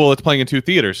they're like, oh, well, it's playing in 2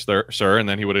 theaters, sir. And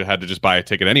then he would have had to just buy a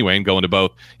ticket anyway and go into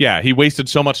both. Yeah, he wasted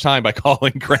so much time by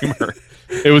calling Kramer.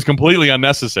 It was completely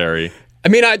unnecessary. I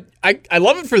mean, I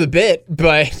love it for the bit,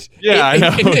 but I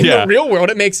know. In the real world,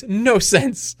 it makes no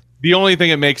sense. The only thing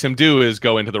it makes him do is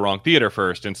go into the wrong theater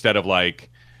first instead of like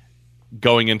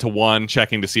going into one,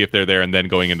 checking to see if they're there, and then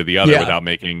going into the other without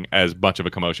making as much of a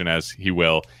commotion as he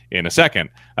will in a second.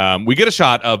 We get a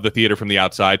shot of the theater from the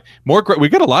outside. We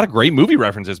get a lot of great movie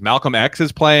references. Malcolm X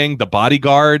is playing, The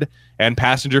Bodyguard, and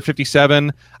Passenger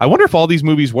 57. I wonder if all these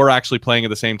movies were actually playing at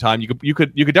the same time. You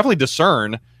could definitely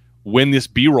discern when this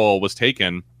B-roll was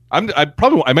taken. I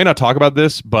may not talk about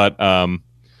this, but I'm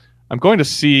going to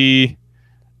see.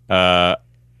 I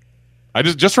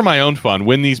just for my own fun,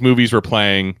 when these movies were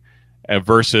playing.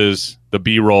 Versus the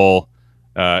B-roll,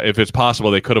 if it's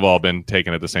possible, they could have all been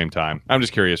taken at the same time. I'm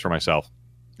just curious for myself.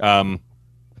 And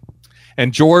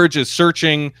George is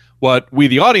searching what we,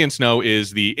 the audience, know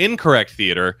is the incorrect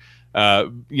theater.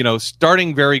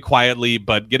 Starting very quietly,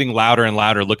 but getting louder and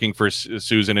louder, looking for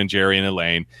Susan and Jerry and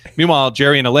Elaine. Meanwhile,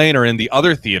 Jerry and Elaine are in the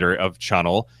other theater of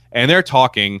Chunnel, and they're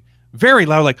talking very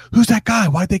loud, like, "Who's that guy?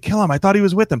 Why'd they kill him? I thought he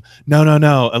was with them."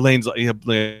 No. Elaine's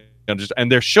like.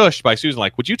 And they're shushed by Susan,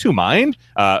 like, would you two mind?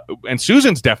 And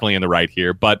Susan's definitely in the right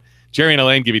here, but Jerry and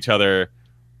Elaine give each other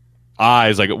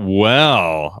eyes like,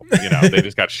 well, they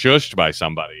just got shushed by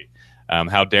somebody.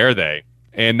 How dare they?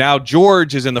 And now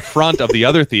George is in the front of the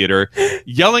other theater,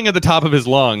 yelling at the top of his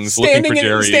lungs, looking for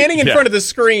Jerry. Standing in front of the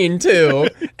screen, too.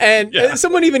 And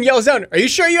someone even yells down, "Are you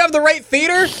sure you have the right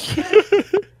theater?"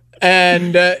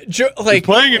 And he's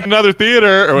playing in another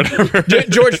theater or whatever.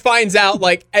 George finds out,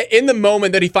 like, in the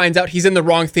moment that he finds out he's in the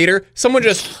wrong theater, someone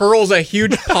just hurls a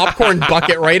huge popcorn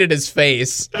bucket right at his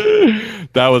face.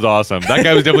 That was awesome. That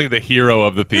guy was definitely the hero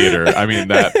of the theater. I mean,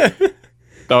 that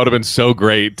would have been so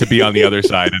great to be on the other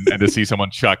side and to see someone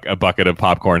chuck a bucket of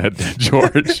popcorn at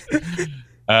George.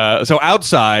 So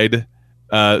outside,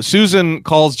 Susan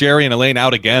calls Jerry and Elaine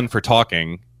out again for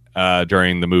talking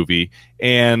during the movie,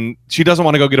 and she doesn't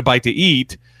want to go get a bite to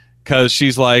eat because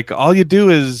she's like, all you do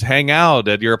is hang out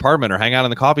at your apartment or hang out in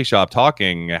the coffee shop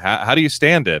talking. How do you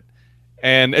stand it?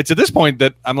 And it's at this point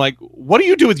that I'm like, what do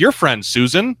you do with your friends,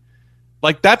 Susan?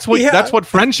 Like, that's what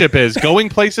friendship is, going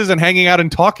places and hanging out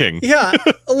and talking. Yeah,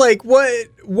 like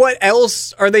what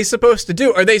else are they supposed to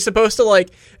do? Are they supposed to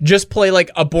like just play like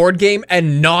a board game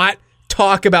and not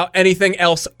talk about anything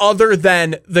else other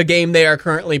than the game they are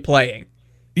currently playing?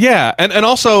 Yeah, and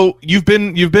also you've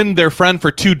been their friend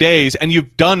for 2 days and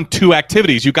you've done 2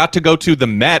 activities. You got to go to the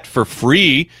Met for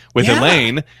free with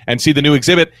Elaine and see the new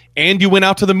exhibit, and you went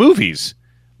out to the movies.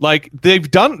 Like, they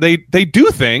do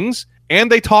things and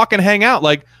they talk and hang out.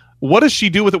 Like, what does she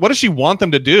do with it? What does she want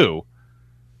them to do?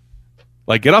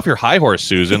 Like, get off your high horse,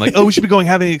 Susan. Like, oh, we should be going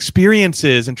having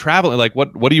experiences and traveling. Like,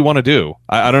 what do you want to do?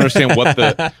 I don't understand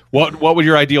what would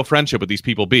your ideal friendship with these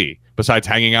people be besides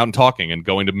hanging out and talking and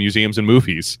going to museums and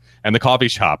movies and the coffee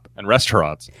shop and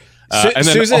restaurants.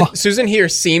 Susan here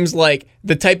seems like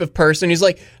the type of person who's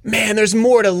like, man, there's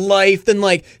more to life than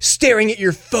like staring at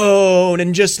your phone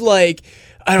and just like,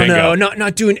 I don't know,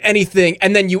 not doing anything.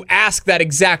 And then you ask that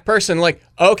exact person, like,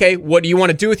 okay, what do you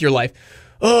want to do with your life?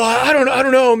 Oh, I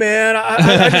don't know, man.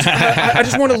 I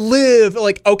just want to live.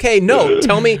 Like, okay, no,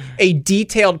 tell me a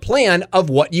detailed plan of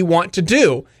what you want to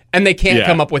do. And they can't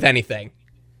come up with anything.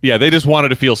 Yeah, they just wanted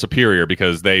to feel superior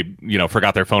because they,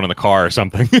 forgot their phone in the car or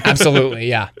something. Absolutely,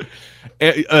 yeah.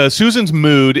 Susan's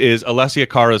mood is Alessia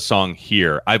Cara's song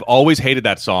Here. I've always hated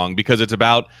that song because it's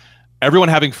about everyone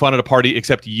having fun at a party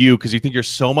except you, because you think you're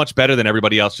so much better than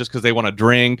everybody else just because they want to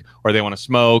drink or they want to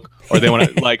smoke or they want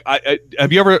to like.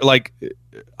 Have you ever like?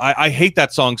 I hate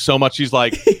that song so much. She's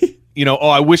like, you know, oh,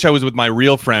 I wish I was with my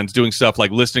real friends doing stuff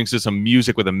like listening to some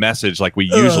music with a message like we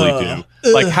usually do.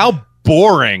 Like how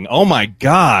boring. Oh my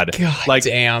God. Like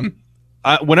damn.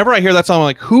 Whenever I hear that song, I'm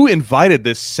like, who invited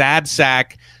this sad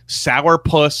sack,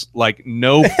 sourpuss, like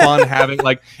no fun having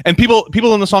like, and people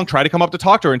in the song try to come up to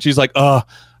talk to her and she's like,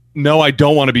 no, I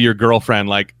don't want to be your girlfriend.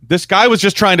 Like this guy was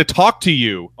just trying to talk to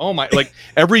you. Oh my, like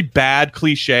every bad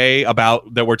cliche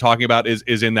about that we're talking about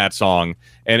is in that song.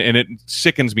 And it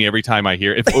sickens me every time I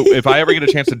hear it. If I ever get a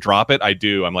chance to drop it, I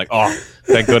do. I'm like, oh,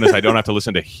 thank goodness I don't have to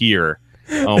listen to Here.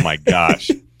 Oh my gosh.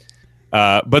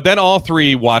 But then all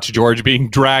three watch George being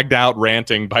dragged out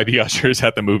ranting by the ushers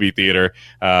at the movie theater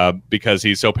because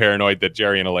he's so paranoid that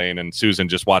Jerry and Elaine and Susan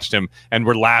just watched him and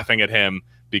were laughing at him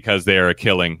because they're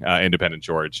killing Independent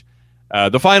George.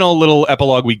 The final little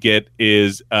epilogue we get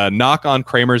is a knock on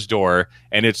Kramer's door,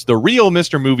 and it's the real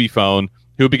Mr. Movie Phone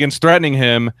who begins threatening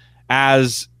him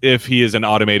as if he is an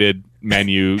automated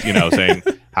menu, you know, saying,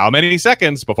 how many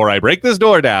seconds before I break this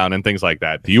door down and things like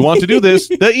that. Do you want to do this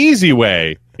the easy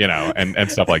way? You know, and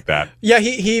stuff like that. Yeah,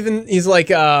 he's like,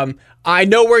 I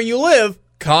know where you live,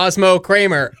 Cosmo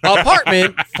Kramer,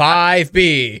 apartment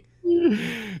 5B.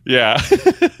 Yeah.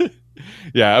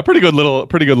 Yeah, a pretty good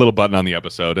little button on the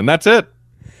episode, and that's it.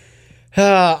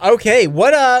 Okay,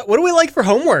 what do we like for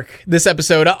homework this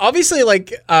episode? Obviously,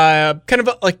 like kind of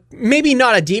like maybe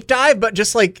not a deep dive, but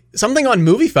just like something on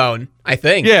Movie Phone, I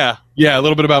think. Yeah, a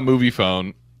little bit about Movie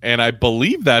Phone, and I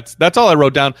believe that's all I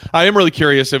wrote down. I am really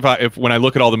curious if when I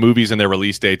look at all the movies and their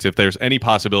release dates, if there's any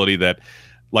possibility that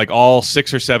like all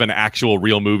 6 or 7 actual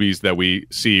real movies that we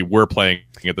see we're playing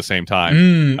at the same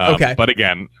time. Okay. But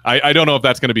again, I don't know if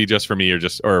that's going to be just for me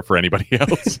or for anybody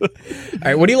else. All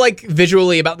right. What do you like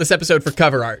visually about this episode for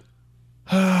cover art?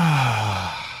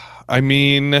 I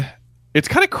mean, it's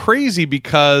kind of crazy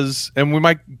because, and we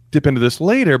might dip into this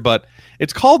later, but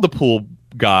it's called The Pool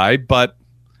Guy, but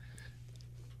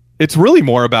it's really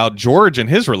more about George and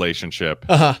his relationship.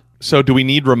 So do we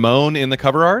need Ramon in the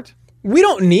cover art? We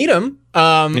don't need him.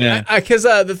 Because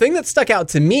the thing that stuck out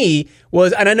to me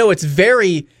was, and I know it's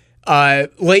very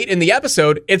late in the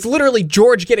episode, it's literally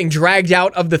George getting dragged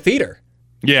out of the theater.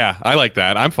 Yeah, I like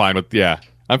that. I'm fine with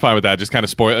that. Just kind of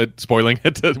spoiling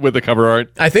it with the cover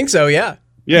art. I think so. Yeah.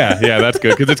 Yeah, that's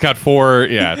good because it's got 4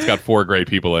 great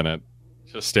people in it,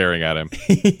 just staring at him.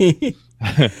 All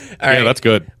right, yeah, that's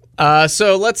good.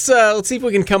 So let's see if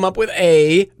we can come up with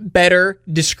a better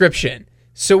description.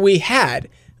 So we had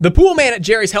the pool man at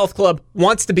Jerry's Health Club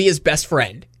wants to be his best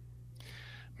friend.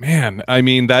 Man, I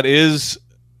mean, that is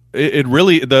it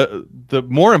really the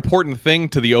more important thing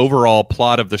to the overall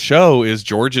plot of the show is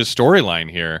George's storyline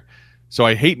here. So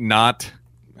I hate not,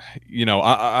 you know,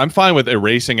 I'm fine with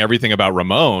erasing everything about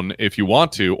Ramon if you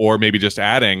want to, or maybe just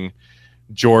adding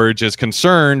George is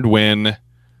concerned when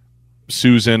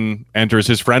Susan enters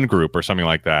his friend group or something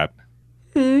like that.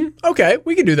 Okay,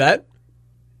 we can do that.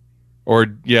 Or,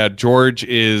 yeah, George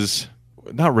is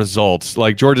not results.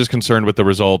 Like, George is concerned with the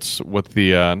results, with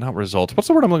the, not results. What's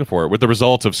the word I'm looking for? With the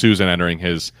results of Susan entering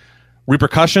his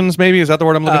repercussions, maybe? Is that the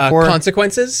word I'm looking for?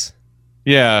 Consequences?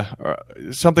 Yeah,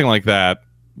 something like that.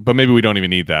 But maybe we don't even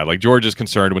need that. Like, George is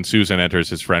concerned when Susan enters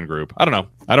his friend group. I don't know.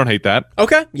 I don't hate that.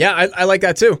 Okay. Yeah, I like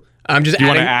that too. I'm just. Do you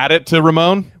want to add it to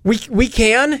Ramon? We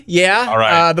can. Yeah. All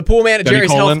right. The pool man at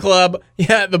Jerry's Health Club.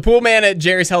 Yeah. The pool man at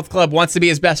Jerry's Health Club wants to be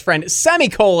his best friend.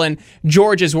 Semicolon.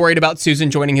 George is worried about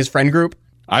Susan joining his friend group.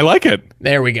 I like it.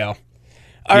 There we go.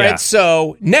 All right.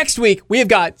 So next week we have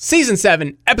got season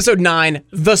 7, episode 9,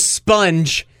 The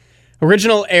Sponge.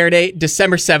 Original air date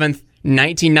December 7th.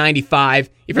 1995.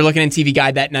 If you're looking in TV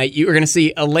Guide that night, you are going to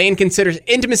see Elaine considers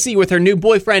intimacy with her new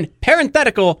boyfriend,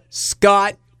 parenthetical,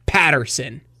 Scott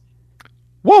Patterson.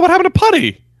 Whoa, what happened to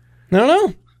Putty? I don't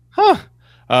know.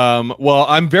 Huh. Well,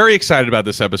 I'm very excited about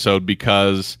this episode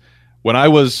because when I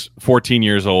was 14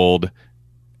 years old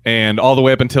and all the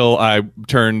way up until I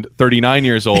turned 39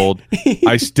 years old,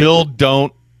 I still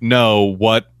don't know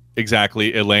what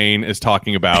exactly Elaine is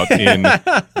talking about in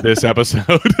this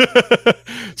episode.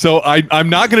 So I'm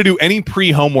not going to do any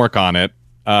pre-homework on it.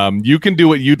 You can do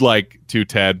what you'd like to,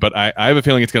 Ted, but I have a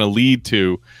feeling it's going to lead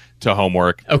to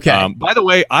homework. Okay. By the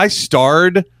way, I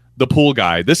starred The Pool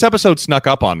Guy. This episode snuck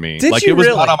up on me. Did you it was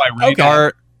really? Not on my radar.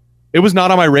 Okay. It was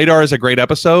not on my radar as a great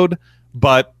episode,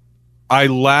 but I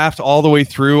laughed all the way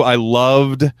through. I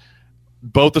loved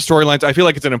both the storylines. I feel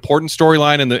like it's an important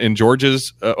storyline in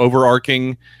George's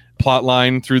overarching plot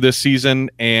line through this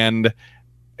season, and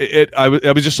I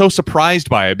was just so surprised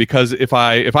by it, because if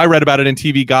I read about it in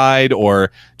TV Guide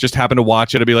or just happened to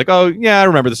watch it, I'd be like, oh yeah, I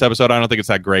remember this episode. I don't think it's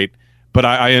that great, but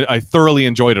I thoroughly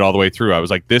enjoyed it all the way through. I was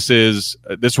like, this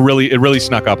really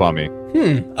snuck up on me.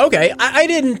 Okay, I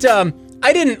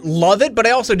didn't love it, but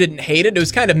I also didn't hate it. It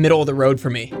was kind of middle of the road for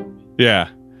me. Yeah.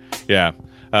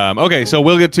 Okay, so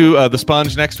we'll get to The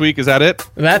Sponge next week. Is that it?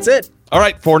 That's it. All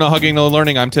right. For No Hugging, No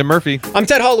Learning, I'm Tim Murphy. I'm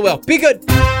Ted Hollowell. Be good.